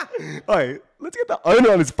 Hey, let's get the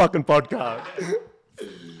owner on this fucking podcast.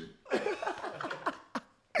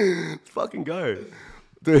 Let's fucking go.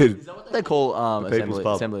 Dude. Is that what they call People's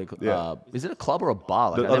Pub. assembly? Yeah. Is it a club or a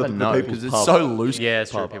bar? Like, The- I never the know People's because it's Pub. so loose. Yeah,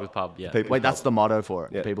 it's true. People's Pub. Yeah. People's Wait, that's Pub. the motto for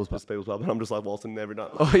it. Yeah, People's Pub. it's People's Pub. And I'm just like waltzing every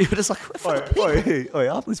night. Oh, you're just like, Oi,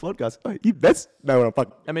 after this podcast, you best know what I'm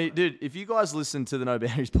fucking. I mean, dude, if you guys listen to the No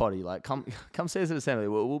Boundaries potty, like, come see us at assembly.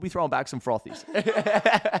 We'll be throwing back some frothies.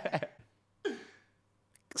 That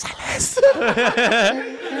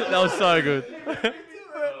was so good.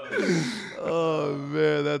 Oh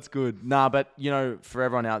man, that's good. Nah, but you know, for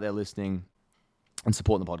everyone out there listening and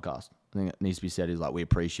supporting the podcast, I think it needs to be said is like we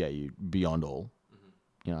appreciate you beyond all.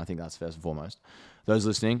 You know, I think that's first and foremost. Those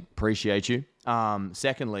listening, appreciate you.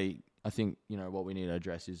 Secondly, I think you know what we need to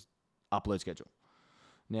address is upload schedule.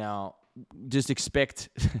 Now, just expect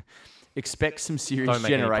some serious Don't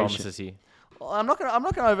make any generation. promises here. I'm not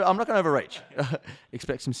gonna overreach.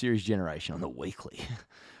 Expect some serious generation on the weekly.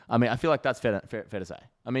 I mean, I feel like that's fair to say.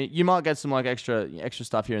 I mean, you might get some like extra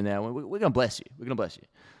stuff here and there. We're gonna bless you. We're gonna bless you.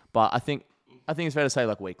 But I think it's fair to say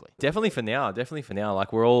like weekly. Definitely for now.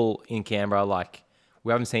 Like we're all in Canberra. Like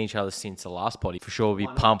we haven't seen each other since the last potty. For sure, we'll be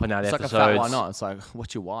pumping out It's episodes. like a fat why not? It's like,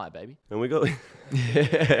 what's your why, baby? And we got, and we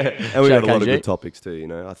Shout got a lot out of KG. good topics too. You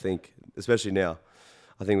know, I think especially now,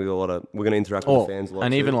 I think we got a lot of. We're going to interact with the fans a lot.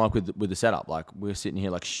 And too. even like with the setup, like we're sitting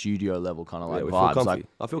here like studio level kind of like yeah, we feel vibes. comfy. Like,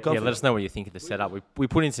 I feel Yeah, comfy. let us know what you think of the setup. We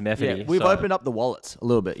put in some effort yeah, here. we've so- opened up the wallets a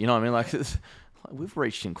little bit. You know what I mean? Like, we've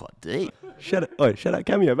reached in quite deep. Shout out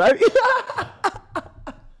Cameo, baby.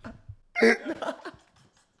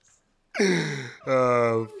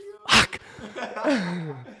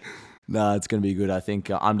 Nah, it's gonna be good. I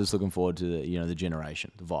think I'm just looking forward to the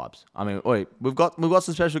generation, the vibes. I mean, wait, we've got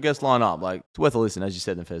some special guests lined up. Like, it's worth a listen, as you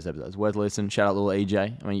said in the first episode. It's worth a listen. Shout out little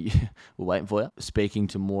EJ. I mean, we're waiting for you. Speaking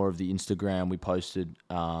to more of the Instagram, we posted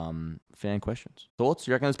fan questions, thoughts.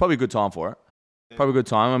 You reckon it's probably a good time for it? Probably a good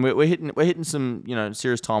time, and we're hitting some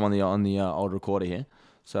serious time on the old recorder here.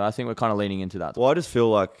 So I think we're kind of leaning into that. Well, I just feel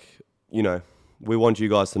like we want you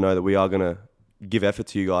guys to know that we are going to give effort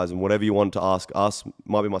to you guys, and whatever you want to ask us,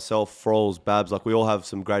 might be myself, Frolls, Babs, like we all have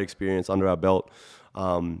some great experience under our belt.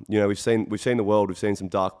 We've seen the world, we've seen some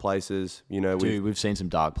dark places. Dude, we've seen some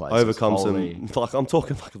dark places. overcome Holy. some, like I'm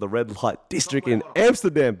talking like the red light district in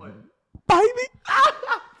Amsterdam, baby. Fuck!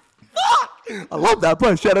 I love that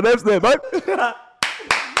place. Shout out Amsterdam, mate.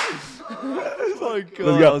 Oh my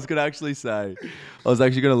God, I was going to actually say, I was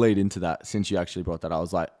actually going to lead into that since you actually brought that. I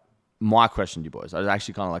was like, my question to you boys, I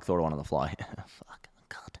actually kind of like thought of one on the fly. Fuck,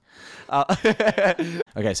 God.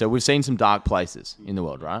 Okay, so we've seen some dark places in the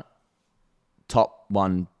world, right? Top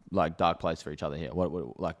one, like, dark place for each other here.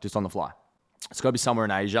 What like, just on the fly. It's got to be somewhere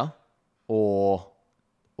in Asia or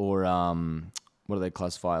what do they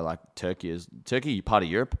classify, like, Turkey? Is Turkey part of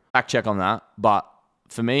Europe? Fact check on that. But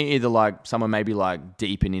for me, either, like, somewhere maybe, like,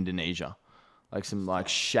 deep in Indonesia. Like, some, like,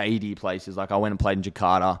 shady places. Like, I went and played in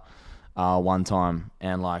Jakarta one time,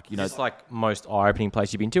 and like It's like most eye-opening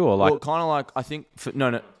place you've been to, or like well, kind of like I think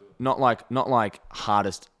not like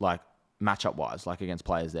hardest like matchup wise, like against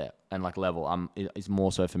players there and like level. It's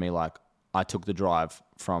more so for me like I took the drive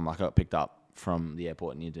from I got picked up from the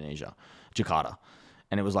airport in Indonesia, Jakarta,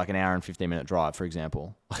 and it was like an hour and 15-minute drive, for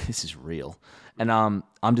example. This is real, and I'm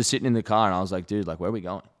just sitting in the car and I was like, dude, like where are we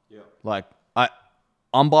going? Yeah, like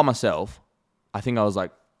I'm by myself. I think I was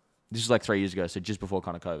like. This was like 3 years ago, so just before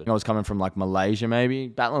kind of COVID. I was coming from like Malaysia maybe,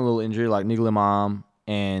 battling a little injury, like niggle in my arm.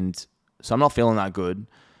 And so I'm not feeling that good.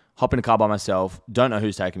 Hop in a car by myself. Don't know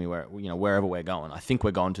who's taking me wherever we're going. I think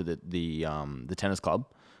we're going to the tennis club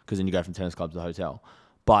because then you go from tennis club to the hotel.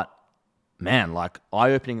 But man, like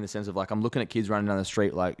eye-opening in the sense of like I'm looking at kids running down the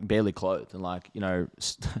street like barely clothed and like, you know,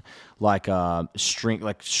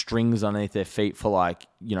 strings underneath their feet for like,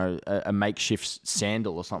 you know, a makeshift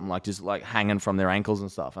sandal or something, like just like hanging from their ankles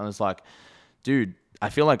and stuff. And it's like, dude, I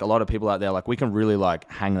feel like a lot of people out there, like we can really like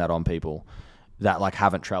hang that on people that like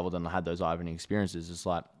haven't traveled and had those eye-opening experiences. It's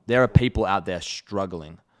like there are people out there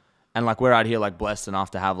struggling, and like we're out here like blessed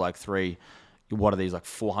enough to have like what are these, like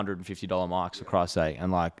 $450 mics for Christ's sake.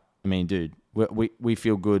 And like, I mean, dude, we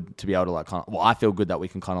feel good to be able to like I feel good that we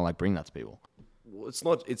can kind of like bring that to people. Well, it's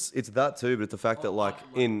not. It's that too, but it's the fact that like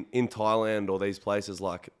in Thailand or these places,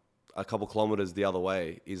 like a couple kilometers the other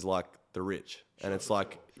way is like the rich, and it's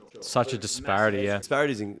like Such a disparity, yeah.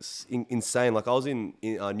 disparity is insane. Like I was in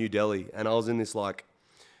New Delhi, and I was in this like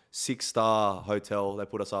 6-star hotel. They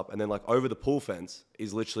put us up, and then like over the pool fence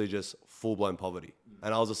is literally just full blown poverty.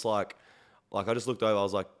 And I was just like I just looked over. I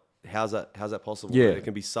was like, how's that possible? Yeah. It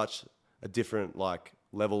can be such a different like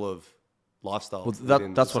level of lifestyle. Well,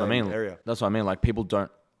 within that's the what I same mean. Area. That's what I mean. Like people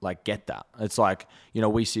don't like get that. It's like, you know,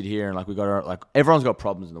 we sit here and like we got our, like everyone's got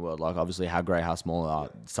problems in the world. Like obviously how great, how small are,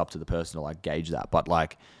 it's up to the person to like gauge that. But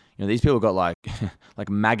like, you know, these people got like like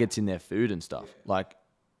maggots in their food and stuff. Like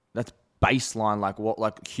that's baseline, like what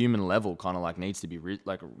like human level kind of like needs to be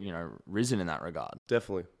risen in that regard.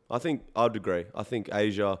 Definitely. I think I'd agree. I think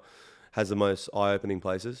Asia has the most eye-opening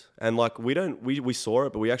places. And like we saw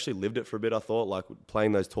it, but we actually lived it for a bit, I thought, like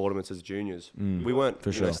playing those tournaments as juniors. We weren't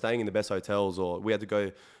for sure. staying in the best hotels, or we had to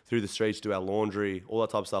go through the streets, do our laundry, all that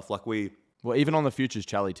type of stuff. Like Well, even on the Futures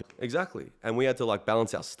Chally too. Exactly. And we had to like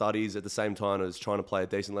balance our studies at the same time as trying to play a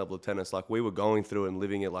decent level of tennis. Like we were going through and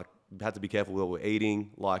living it, like had to be careful what we're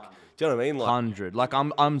eating. Like, do you know what I mean? Like 100. Like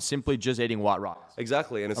I'm simply just eating white rice.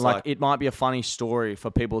 exactly. And it's And like it might be a funny story for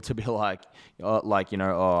people to be like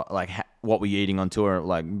what were you eating on tour?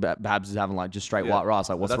 Like Babs is having like just straight white rice.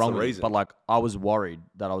 Like what's that's wrong the with it? reason. But like I was worried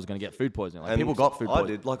that I was going to get food poisoning. Like and people got food I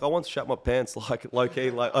poisoning. did. Like I once shat my pants, like low key.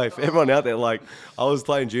 Like oh, for everyone out there, like I was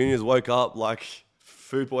playing juniors, woke up like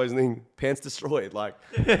food poisoning, pants destroyed, like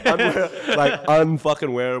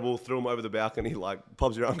unfucking wearable. Threw them over the balcony, like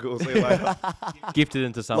Pob's your uncle. See you later. Gifted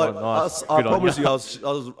into someone Like nice. I Good on promise you. you, I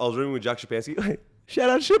was rooming with Jack Shapansky. Shout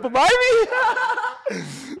out Shipper, baby.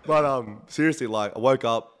 But seriously, like I woke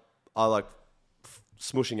up, I like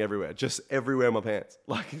smushing everywhere, just everywhere in my pants,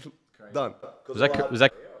 like done. Was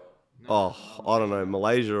that Oh, I don't know,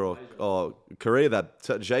 Malaysia or Korea. That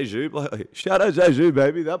Jeju, like, shout out Jeju,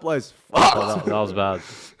 baby. That place. that was bad.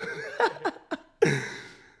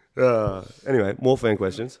 Anyway, more fan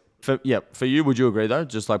questions. For you, would you agree though?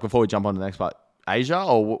 Just like before we jump on to the next part, Asia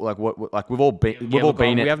or like what? Like we've all been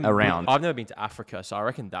around. I've never been to Africa, so I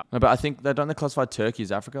reckon that No, but I think they classify Turkey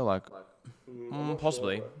as Africa. Like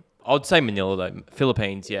possibly. I'd say Manila though.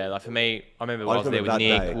 Philippines, yeah. Like for me, I remember when I was there with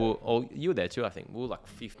Nick. You were there too, I think. We were like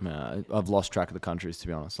 50. man, I've lost track of the countries to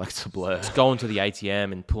be honest. Like it's a blur. Just going to the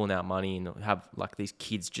ATM and pulling out money and have like these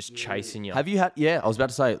kids just chasing you. Have you had? Yeah, I was about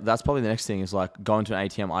to say that's probably the next thing is like going to an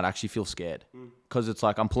ATM. I'd actually feel scared because it's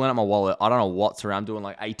like I'm pulling out my wallet. I don't know what's around, doing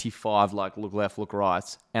like 85, like look left, look right,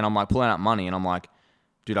 and I'm like pulling out money, and I'm like,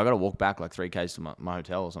 dude, I got to walk back like 3Ks to my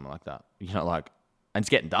hotel or something like that. You know, like, and it's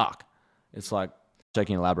getting dark. It's like, so I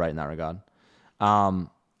can elaborate in that regard. I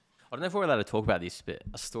don't know if we're allowed to talk about this, but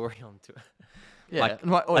a story on tour. Yeah,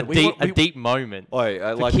 Like a deep moment. Oi,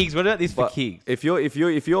 For like Kiggs, what about this for but Kiggs? if you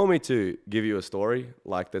want me to give you a story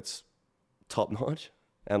like that's top notch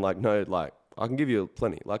and like no, like I can give you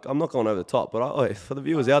plenty. Like I'm not going over the top, but for the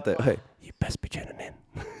viewers out there, hey, you best be tuning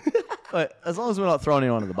in. as long as we're not throwing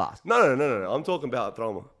anyone under the bus. No. I'm talking about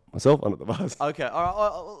throwing myself under the bus. Okay,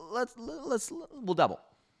 all right. We'll double.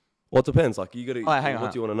 Well, it depends. Like you got to. Hang on.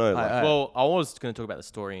 What do you want to know? Like, Well, I was going to talk about the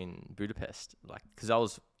story in Budapest, like because I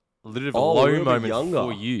was a little bit of a Oh, low a little bit moment younger.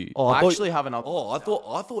 for you. Oh, I thought- actually have another. I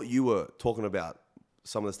thought you were talking about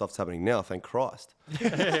some of the stuff that's happening now. Thank Christ.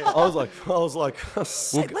 I was like,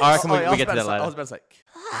 I reckon we get to that I was later.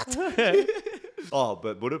 about to say. oh,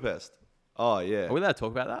 but Budapest. Oh yeah. Are we allowed to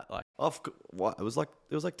talk about that? Like, What? It was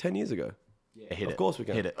like 10 years ago. Hit Of it. course we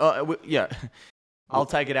can. Hit it. Yeah. I'll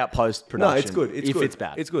take it out post No, production. it's good. if it's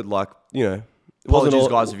bad. It's good. Like you know, it Apologies,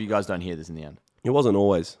 wasn't guys, if you guys don't hear this in the end. It wasn't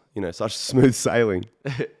always such smooth sailing.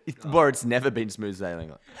 Or it's never been smooth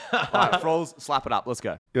sailing. All right, Frolls, slap it up. Let's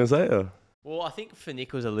go. You want to say it? Or? well, I think for Nick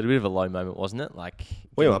it was a little bit of a low moment, wasn't it? Like,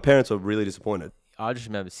 Well, yeah, my parents were really disappointed. I just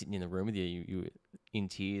remember sitting in the room with you. You were in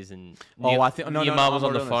tears, and I think your mum was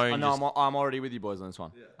on the phone. No, just- I'm already with you boys on this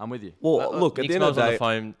one. I'm with you. Well, look, at Nick's the end mum of was the on day, the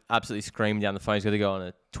phone, absolutely screaming down the phone. He's got to go on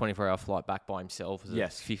a 24-hour flight back by himself as a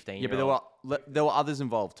Yes. 15-year-old. Yeah, but there were others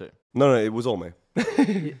involved too. no, it was all me.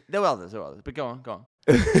 There were others. But go on.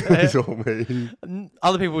 It's all me.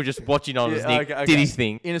 Other people were just watching on as Nick did his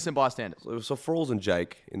thing. Innocent bystanders. So Frawls and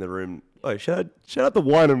Jake in the room. Oh, shout out the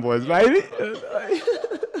Whining boys, baby.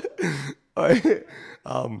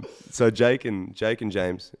 So Jake and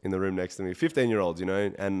James in the room next to me, 15-year-olds, you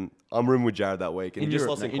know, and I'm rooming with Jared that week, and In he just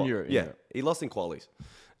Europe, lost in Europe, in yeah, Europe. he lost in qualies,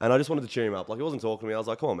 and I just wanted to cheer him up. Like he wasn't talking to me. I was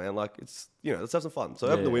like, come on, man, like it's let's have some fun. So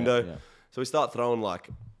I open the window. yeah. So we start throwing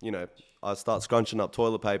I start scrunching up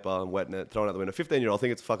toilet paper and wetting it, throwing it out the window. 15-year-old, I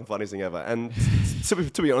think it's the fucking funniest thing ever. And to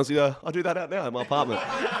be honest with you, I do that out now in my apartment.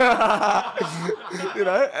 You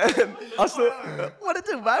know, and I still, what it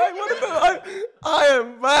do, mate? What it do? I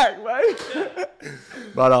am back, mate.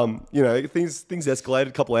 But you know, things escalated.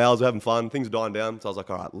 A couple of hours, we're having fun. Things are dying down. So I was like,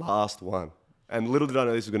 all right, last one. And little did I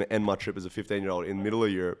know this was going to end my trip as a 15-year-old in the middle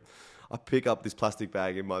of Europe. I pick up this plastic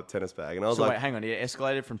bag in my tennis bag, and I was So like, wait, hang on. It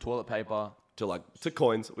escalated from toilet paper. to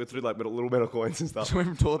coins. We threw like little metal coins and stuff. So we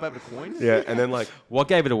went from toilet paper to coins? Yeah, and then like What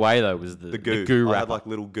gave it away though was the goo I wrapper. had like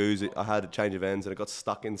little goos. I had a change of ends, and it got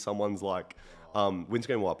stuck in someone's like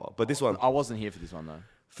windscreen wiper. But this one I wasn't here for this one, though.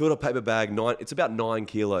 filled a paper bag. It's about 9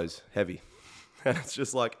 kilos heavy. And it's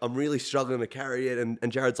just like, I'm really struggling to carry it.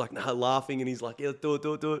 And Jared's like, nah, laughing. And he's like, yeah, do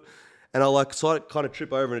it. And I like sort of kind of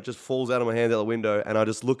trip over and it just falls out of my hand out the window. And I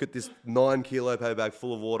just look at this 9 kilo paper bag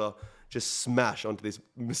full of water just smash onto this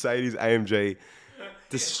Mercedes AMG,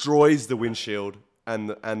 destroys the windshield and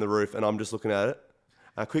the roof. And I'm just looking at it.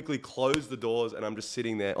 I quickly close the doors and I'm just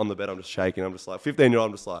sitting there on the bed. I'm just shaking. I'm just like, 15-year-old,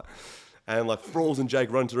 I'm just like, and like Frawls and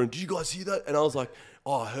Jake run to the room. Did you guys hear that? And I was like,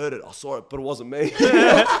 oh, I heard it. I saw it, but it wasn't me.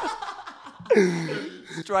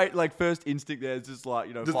 Straight, like, first instinct there is just like,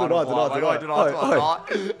 you know, Just fight deny. or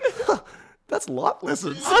flight. That's life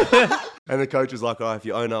lessons. And the coach was like, all right, if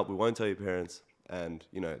you own up, we won't tell your parents. And,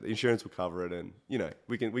 you know, the insurance will cover it. And, you know,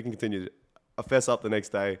 we can continue. I fess up the next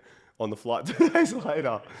day on the flight 2 days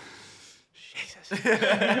later.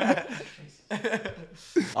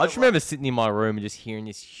 I just remember sitting in my room and just hearing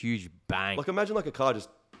this huge bang. Like, imagine like a car just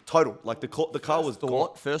total. Like the car was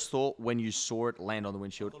gone. First thought when you saw it land on the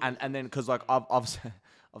windshield, and then because like I've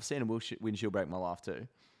seen a windshield break in my life too,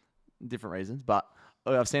 different reasons, but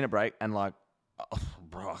I've seen it break and like, oh,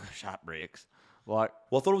 bro, sharp bricks. Like,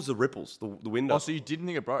 Well, I thought it was the ripples, the window. oh, so you didn't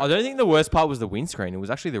think it broke? I don't think the worst part was the windscreen. It was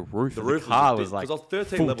actually the roof. The of roof the car was was like because I was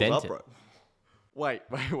 13 full levels dented. up, bro. Wait.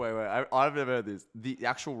 I've never heard this. The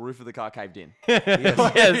actual roof of the car caved in.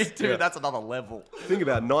 Yes. Dude, that's another level. Think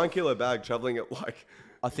about 9 kilo bag traveling at like.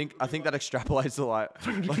 I think that extrapolates to like,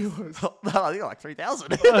 I think like 3,000.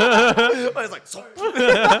 It's like,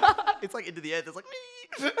 it's like into the air. It's like,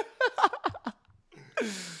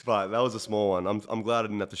 But that was a small one. I'm glad I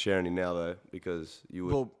didn't have to share any now though, because you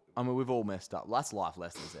would. well, I mean, we've all messed up. That's life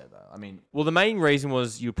lessons there, though. I mean, Well, the main reason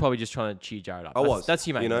was you were probably just trying to cheer Jared up. I was. That's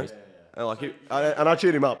your main you know. reason. And like, and I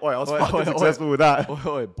cheered him up. I was fucking oi. successful with that.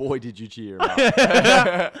 oh boy, did you cheer him up.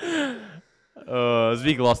 It was a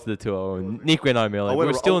big loss to the tour. Nick went home early. We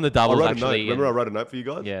were I- still in the I doubles wrote a actually. note. Remember, I and- wrote a note for you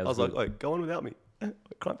guys. Yeah, it I was was like, good. "Oh, go on without me."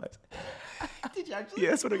 Crying face. Did you actually? Yeah,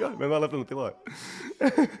 that's what I got. Remember, I left on the pillow.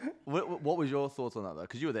 What was your thoughts on that, though?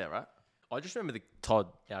 Because you were there, right? I just remember Todd,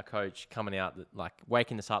 our coach, coming out, like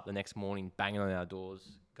waking us up the next morning, banging on our doors,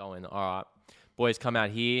 going, all right, boys, come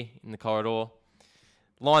out here in the corridor,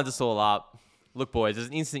 lines us all up. Look, boys, there's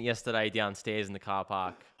an incident yesterday downstairs in the car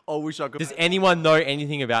park. I wish I could. Does anyone know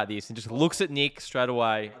anything about this? And just looks at Nick straight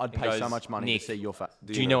away. I'd and pay so goes, much money Nick, to see your face.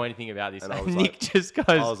 do you know anything about this? And I And was Nick like- just goes,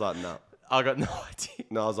 I was like, "No." I got no idea.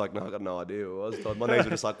 No, I was like, "No, I got no idea who it was." My knees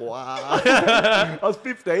were just like, "Wow." I was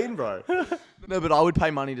 15, bro. No, but I would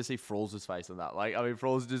pay money to see Frawls' face on that. Like, I mean,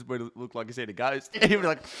 Frawls just would look like he seen a ghost. He'd be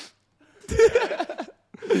like,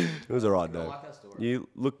 It was alright though. You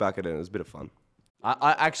look back at it, it was a bit of fun.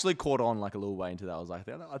 I actually caught on like a little way into that. I was like,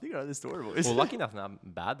 I think I know this story, boys. Well, lucky enough, nothing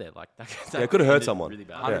bad there. Like that Yeah, it could have hurt ended someone. Really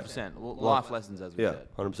bad. 100%. Well, life lessons, as we Yeah, said.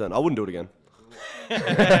 100%. I wouldn't do it again.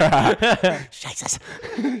 Jesus.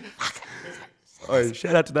 Oh,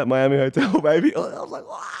 shout out to that Miami hotel, baby. Oh, I was like,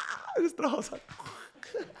 wow. I was like,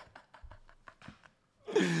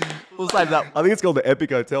 We'll save that. I think it's called the Epic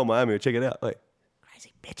Hotel Miami. Check it out. Wait.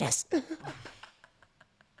 Crazy bitches.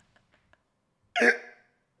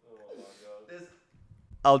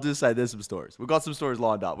 I'll just say there's some stories. We've got some stories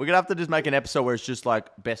lined up. We're going to have to just make an episode where it's just like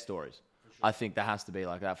best stories. I think that has to be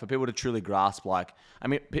like that for people to truly grasp. Like, I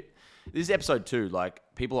mean, this is episode 2. Like,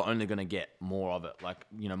 people are only going to get more of it. Like,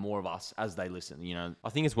 you know, more of us as they listen, you know. I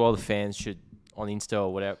think as well the fans should on Insta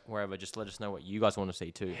or whatever, wherever, just let us know what you guys want to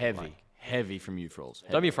see too. Heavy from you, Frawls.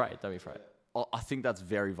 Don't be afraid. Don't be afraid. Oh, I think that's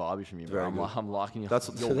very vibey from you, bro. Very good. I'm liking your, That's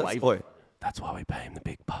your that's, wave. oi, That's why we pay him the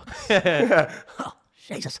big bucks.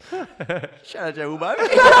 Jesus. Shout out Joe, baby.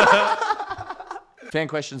 Fan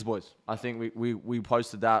questions, boys. I think we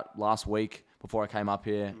posted that last week before I came up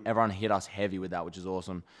here. Everyone hit us heavy with that, which is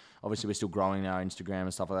awesome. Obviously, we're still growing our Instagram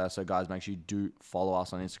and stuff like that. So, guys, make sure you do follow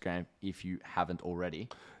us on Instagram if you haven't already.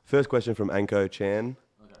 First question from Anko Chan,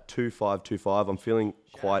 2525. I'm feeling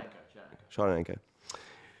quite... Shout out Anko.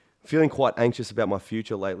 Feeling quite anxious about my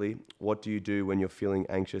future lately. What do you do when you're feeling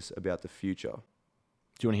anxious about the future?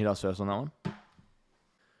 Do you want to hit us first on that one?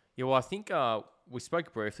 Yeah, well, I think we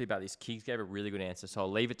spoke briefly about this. Keegs gave a really good answer, so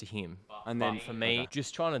I'll leave it to him. And then for me,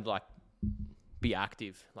 just trying to like be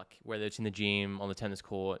active, like whether it's in the gym, on the tennis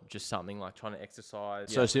court, just something like trying to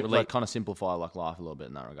exercise. So like kind of simplify like life a little bit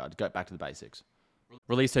in that regard. Go back to the basics.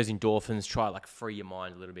 Release those endorphins. Try like free your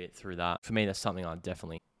mind a little bit through that. For me, that's something I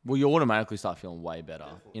definitely. Well, you automatically start feeling way better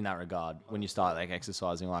in that regard when you start like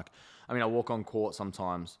exercising. Like, I mean, I walk on court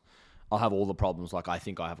sometimes. I'll have all the problems like I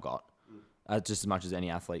think I have got, just as much as any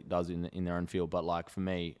athlete does in their own field. But like for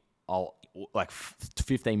me, I'll like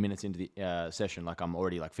 15 minutes into the session, like I'm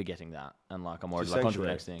already like forgetting that, and like I'm already like on to the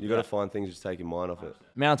next thing. You got to find things just take your mind off it.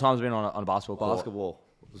 Amount of times I've been on a basketball court. Basketball.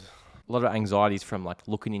 A lot of anxieties from like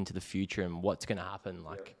looking into the future and what's going to happen.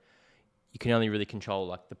 Like you can only really control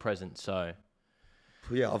like the present. So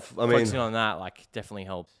Yeah, I mean, focusing on that like definitely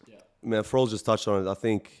helps. man, Frol's just touched on it. I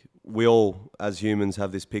think we all, as humans,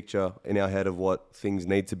 have this picture in our head of what things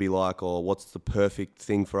need to be like or what's the perfect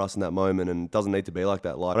thing for us in that moment, and it doesn't need to be like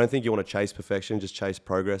that. Like, I don't think you want to chase perfection, just chase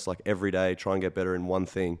progress. Like every day, try and get better in one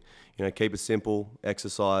thing. You know, keep it simple,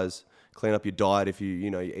 exercise, clean up your diet if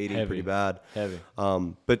you're eating pretty bad.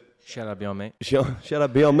 But Shout out Beyond Meat. shout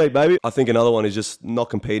out Beyond Meat, baby. I think another one is just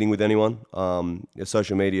not competing with anyone.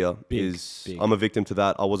 Social media Big. I'm a victim to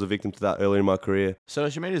that. I was a victim to that earlier in my career.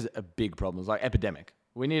 Social media is a big problem. It's like epidemic.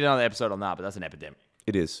 We need another episode on that, but that's an epidemic.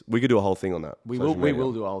 It is. We could do a whole thing on that. We social media.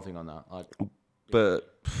 will do a whole thing on that. Like, But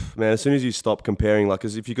man, as soon as you stop comparing, like,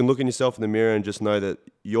 because if you can look in yourself in the mirror and just know that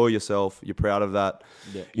you're yourself, you're proud of that.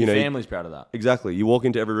 yeah, You your know, family's proud of that. Exactly. You walk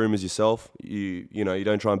into every room as yourself. You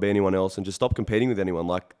don't try and be anyone else, and just stop competing with anyone.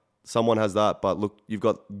 Like, someone has that, but look, you've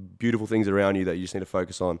got beautiful things around you that you just need to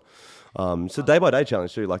focus on. It's a day by day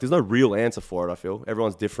challenge too. Like, there's no real answer for it. I feel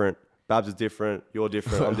everyone's different. Babs is different. You're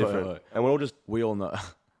different. I'm different. Wait. And we're all just We all know.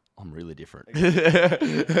 I'm really different.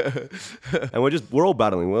 and we're all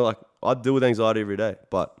battling. We're like, I deal with anxiety every day,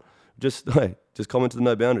 but just comment to the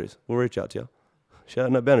No Boundaries. We'll reach out to you. Shout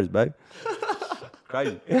out No Boundaries, babe.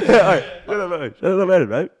 Crazy. Shout out No Boundaries,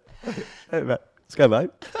 babe. Hey, mate. Let's go,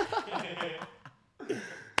 babe.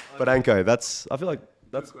 But Anko, I feel like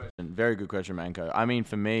that's Very good question, Manko. I mean,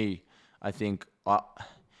 for me, I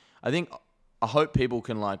hope people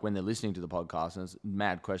can, like, when they're listening to the podcast, and it's a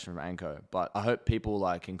mad question from Anko, but I hope people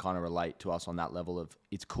like can kind of relate to us on that level of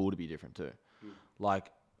it's cool to be different too.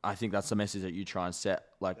 Like, I think that's the message that you try and set,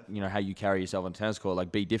 like, how you carry yourself on tennis court,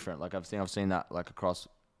 like, be different. Like, I've seen that like across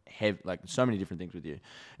like so many different things with you.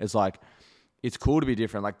 It's like, it's cool to be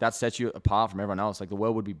different. Like, that sets you apart from everyone else. Like, the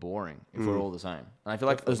world would be boring if we're all the same. And I feel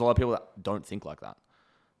like there's a lot of people that don't think like that.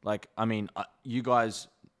 Like, I mean, you guys,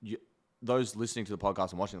 those listening to the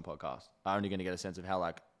podcast and watching the podcast are only going to get a sense of how,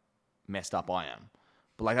 like, messed up I am.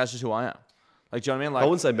 But, like, that's just who I am. Like, do you know what I mean? Like, I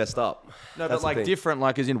wouldn't say messed up. no, That's but, like, the thing. different,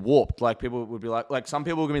 like, as in warped. Like, people would be like some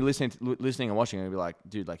people are going to be listening and watching and be like,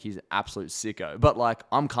 dude, like, he's an absolute sicko. But, like,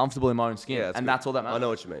 I'm comfortable in my own skin. Yeah, and that's all that matters. I know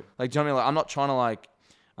what you mean. Like, do you know what I mean? Like, I'm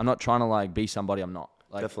not trying to, like, be somebody I'm not.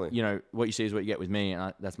 Like, Definitely. What you see is what you get with me,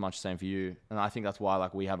 and that's much the same for you. And I think that's why,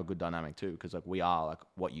 like, we have a good dynamic too, because, like, we are, like,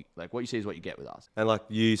 what you see is what you get with us. And like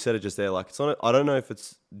you said it just there, like, it's not. I don't know if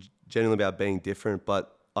it's genuinely about being different,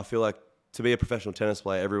 but I feel like to be a professional tennis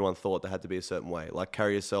player, everyone thought they had to be a certain way, like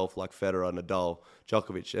carry yourself like Federer, Nadal,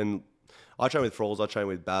 Djokovic. And I train with Frolls, I train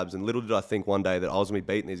with Babs, and little did I think one day that I was gonna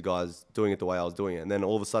be beating these guys doing it the way I was doing it. And then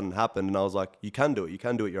all of a sudden it happened, and I was like, you can do it. You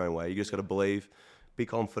can do it your own way. You just got to believe, be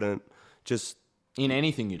confident, just. In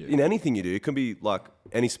anything you do. In anything you do, it could be like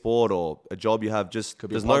any sport or a job you have. Just Could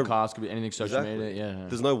be a there's podcast, could be anything social Exactly. media. Yeah.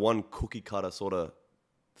 There's no one cookie cutter sort of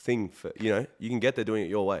thing for, you can get there doing it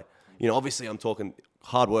your way. Obviously I'm talking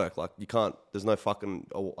hard work. Like, you can't, there's no fucking,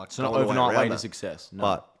 like, It's not going overnight way to that. success. No.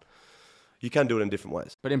 But you can do it in different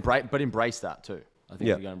ways. But embrace that too. I think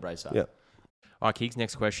Yeah. you got to embrace that. Yeah. All right, Keeks,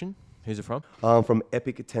 next question. Who's it from? From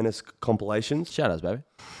Epic Tennis Compilations, Shout outs, baby.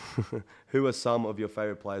 who are some of your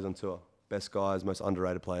favorite players on tour? Best guys, most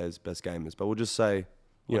underrated players, best gamers. But we'll just say,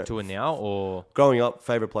 On tour now or growing up,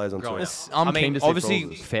 favorite players on tour. growing It's- up? I'm I mean, keen to see obviously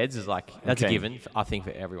Frolls. Feds is like, that's a Okay. given, I think,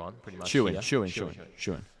 for everyone, pretty much. Shoo in.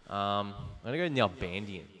 I'm going to go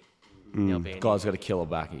Nalbandian. Nalbandian. Guy's got a killer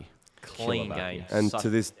backy. Clean killer back, game. And Such-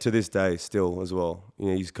 to this day, still as well.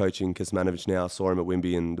 He's coaching Kuzmanovic now. Saw him at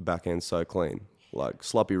Wimby, and the backhand's so clean, like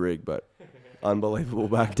sloppy rig, but unbelievable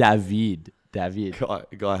back. David. David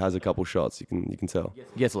Guy has a couple shots. You can tell.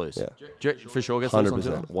 gets loose. Yeah. For sure gets loose.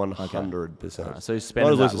 100%. On 100%. tour? So he's Not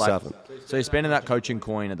spending as loose that, as like, Saffin. so he's spending that coaching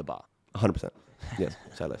coin at the bar. 100%. Yes.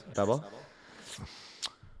 Say less. Baba?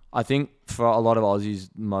 I think for a lot of Aussies,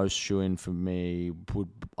 most shoe-in for me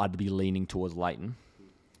I'd be leaning towards Leighton.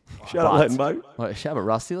 Shout out Leighton, baby. Wait, shout out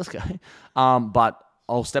Rusty. Let's go. But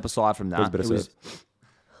I'll step aside from that. There's a bit of It serve.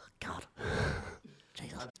 God.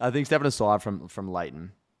 Jesus. I think stepping aside from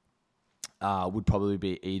Leighton would probably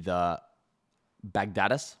be either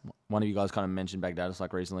Baghdadis. One of you guys kind of mentioned Baghdadis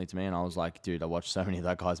like recently to me, and I was like, dude, I watched so many of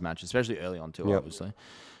that guy's matches, especially early on tour, Yep. obviously.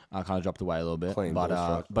 I kind of dropped away a little bit, Clean ball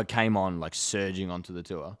strike. but came on like surging onto the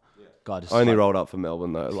tour. God, just I only like, rolled up for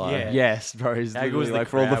Melbourne though. Like, Yeah. yes, bro. He's How good literally, was the like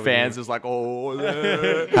for all the crowd with fans, you? it's like, oh,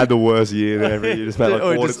 had the worst year in every year. Just made like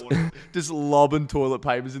or quarters. just lobbing toilet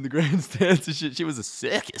papers in the grandstands and shit. She was a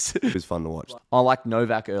circus. It was fun to watch. I like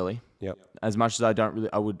Novak early. Yep. As much as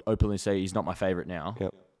I would openly say he's not my favorite now.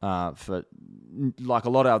 Yep. For like a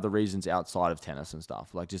lot of other reasons outside of tennis and stuff,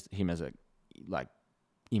 like just him as a like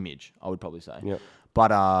image, I would probably say. Yep.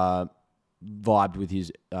 But vibed with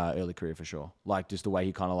his early career for sure. Like just the way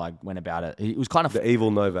he kind of like went about it. He was kind of The evil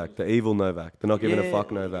Novak. They're not giving a fuck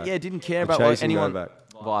Novak. Yeah, didn't care They're about like, chasing anyone. Novak.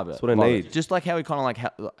 Vibe it. That's what I vibe need. it. Just like how he kind of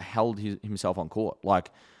like held himself on court. Like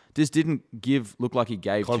just didn't look like he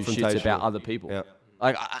gave two shits about Confrontational. other people. Yeah.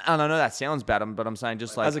 Like, and I know that sounds bad, but I'm saying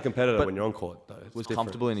just like As a competitor, but when you're on court, though, it's was different.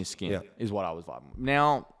 comfortable in his skin. Yeah. Is what I was vibing.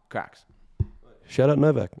 Now cracks. Shout out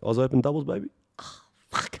Novak. Oz Open doubles, baby.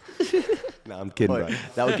 Fuck. Nah, I'm kidding, bro.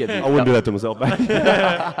 That would get me. I wouldn't do that to myself, mate.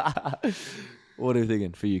 What are you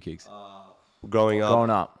thinking for you, Kicks? Growing up, Growing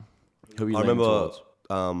up, who are you I leaning remember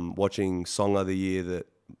towards? watching Songa the year that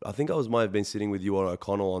I think might have been sitting with you or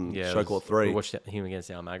O'Connell on Yeah, Show Court 3. We watched him against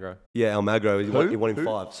Almagro. Yeah, Almagro. He won in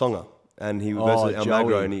 5. Songa. And he versus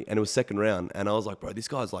Almagro, and it was second round. And I was like, bro, this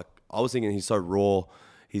guy's like, I was thinking he's so raw.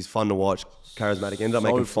 He's fun to watch, charismatic. Ended up So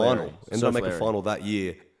making flary. final. Ended So up making flary. final that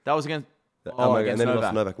year. That was against. Almagro, Against and then he lost Novak.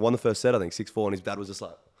 to Novak. Won the first set, I think, 6-4, and his dad was just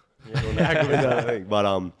like,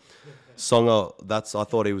 but Songa, I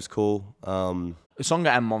thought he was cool.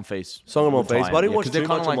 Songa and Monfils. Songa would tie Monfils, in. but I didn't Yeah, watch 'cause they're too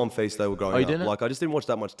kinda much like, of Monfils though you growing up. didn't? Like I just didn't watch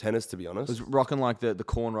that much tennis, to be honest. was rocking like the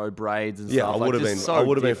cornrow braids and Yeah, stuff. I like, would have just been. So I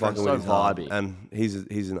would have been different, fucking so with his heart. vibey. And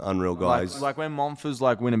he's an unreal guy. Like when Monfils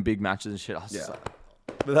like winning big matches and shit. I was just Yeah.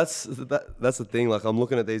 like, But that's the thing. Like I'm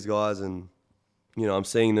looking at these guys and I'm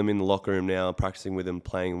seeing them in the locker room now, practicing with them,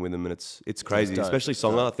 playing with them, and it's crazy. dope. Especially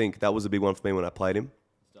Songa. I think that was a big one for me when I played him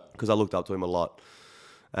because I looked up to him a lot,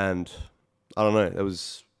 and I don't know.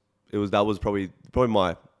 That was probably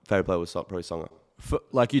my favorite player was probably Songa.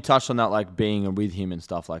 like you touched on that, like being with him and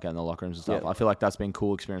stuff like that in the locker rooms and stuff. Yeah. I feel like that's been a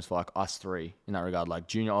cool experience for like us three in that regard. Like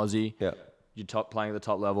junior Aussie, Yeah. you're playing at the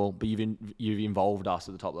top level, but you've involved us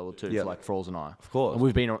at the top level too. Yeah. For like Frolls and I, Of course. and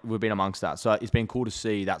we've been amongst that. So it's been cool to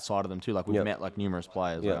see that side of them too. Like we've Yeah. met like numerous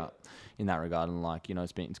players Yeah. like, in that regard, and like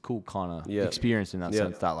it's cool kind of Yeah. experience in that Yeah.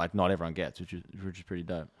 sense that like not everyone gets, which is pretty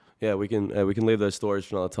dope. Yeah, we can leave those stories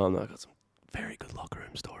for another time. I got some very good locker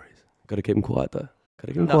room stories. Got to keep them quiet though. Got to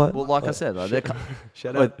keep them No, quiet. well, like I said, though, they're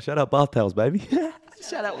Shout out bath towels, baby.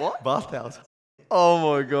 shout out what? Bath towels.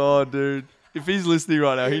 Oh my god, dude! If he's listening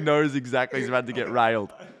right now, he knows exactly he's about to get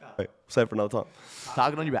railed. Wait, save for another time.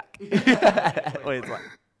 Target on your back. Wait, it's like.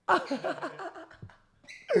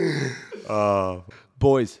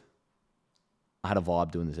 Boys, I had a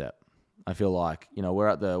vibe doing this app. I feel like, we're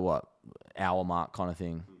at the, hour mark kind of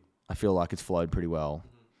thing. I feel like it's flowed pretty well.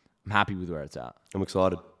 I'm happy with where it's at. I'm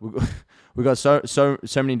excited. We've got so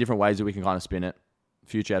many different ways that we can kind of spin it.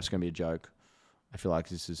 Future app's going to be a joke. I feel like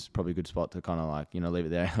this is probably a good spot to kind of like, leave it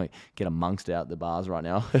there, like get amongst out the bars right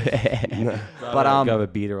now. But Go have a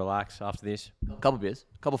beer to relax after this. couple beers,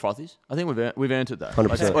 couple frothies. I think we've earned it though.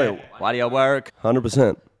 100%. Like, why do you work?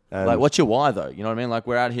 100%. And Like, what's your why though? You know what I mean? Like,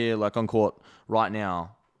 we're out here like on court right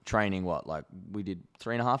now training. Like we did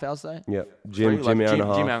 3.5 hours today. Yeah, gym Like, hour and a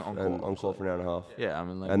half, gym out on and court. on court for an hour and a half. Yeah, I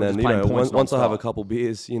mean, like, And we're then just playing points once I have a non-stop. couple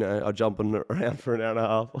beers, I jump around for an hour and a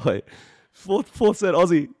half. Wait, fourth set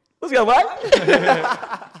Aussie. Let's go, mate.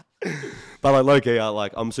 But like low key,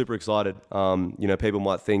 I'm super excited. People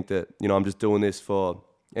might think that I'm just doing this for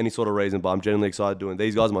any sort of reason, but I'm genuinely excited doing.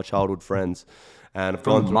 These guys are my childhood friends, and I've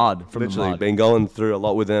From the mud, from the literally mud. been going through a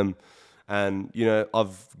lot with them. And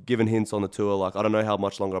I've given hints on the tour. Like I don't know how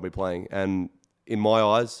much longer I'll be playing, and in my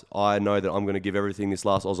eyes, I know that I'm going to give everything this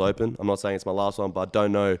last Oz Open. I'm not saying it's my last one, but I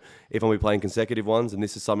don't know if I'm going to be playing consecutive ones, and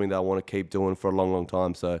this is something that I want to keep doing for a long, long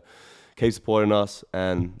time. So keep supporting us,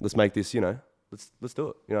 and let's make this, let's do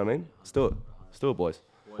it. You know what I mean? Let's do it. Let's do it, boys.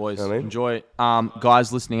 Boys, You know what I mean? enjoy.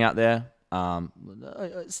 Guys listening out there,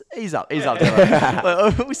 Ease up.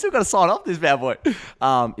 Taylor. We still got to sign off this bad boy.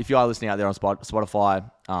 If you are listening out there on Spotify,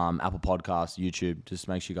 Apple Podcasts, YouTube, just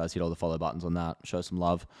make sure you guys hit all the follow buttons on that. Show some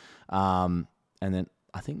love. And then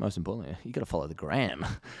I think most importantly, you got to follow the gram.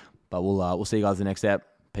 But we'll see you guys in the next step.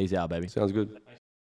 Peace out, baby. Sounds good.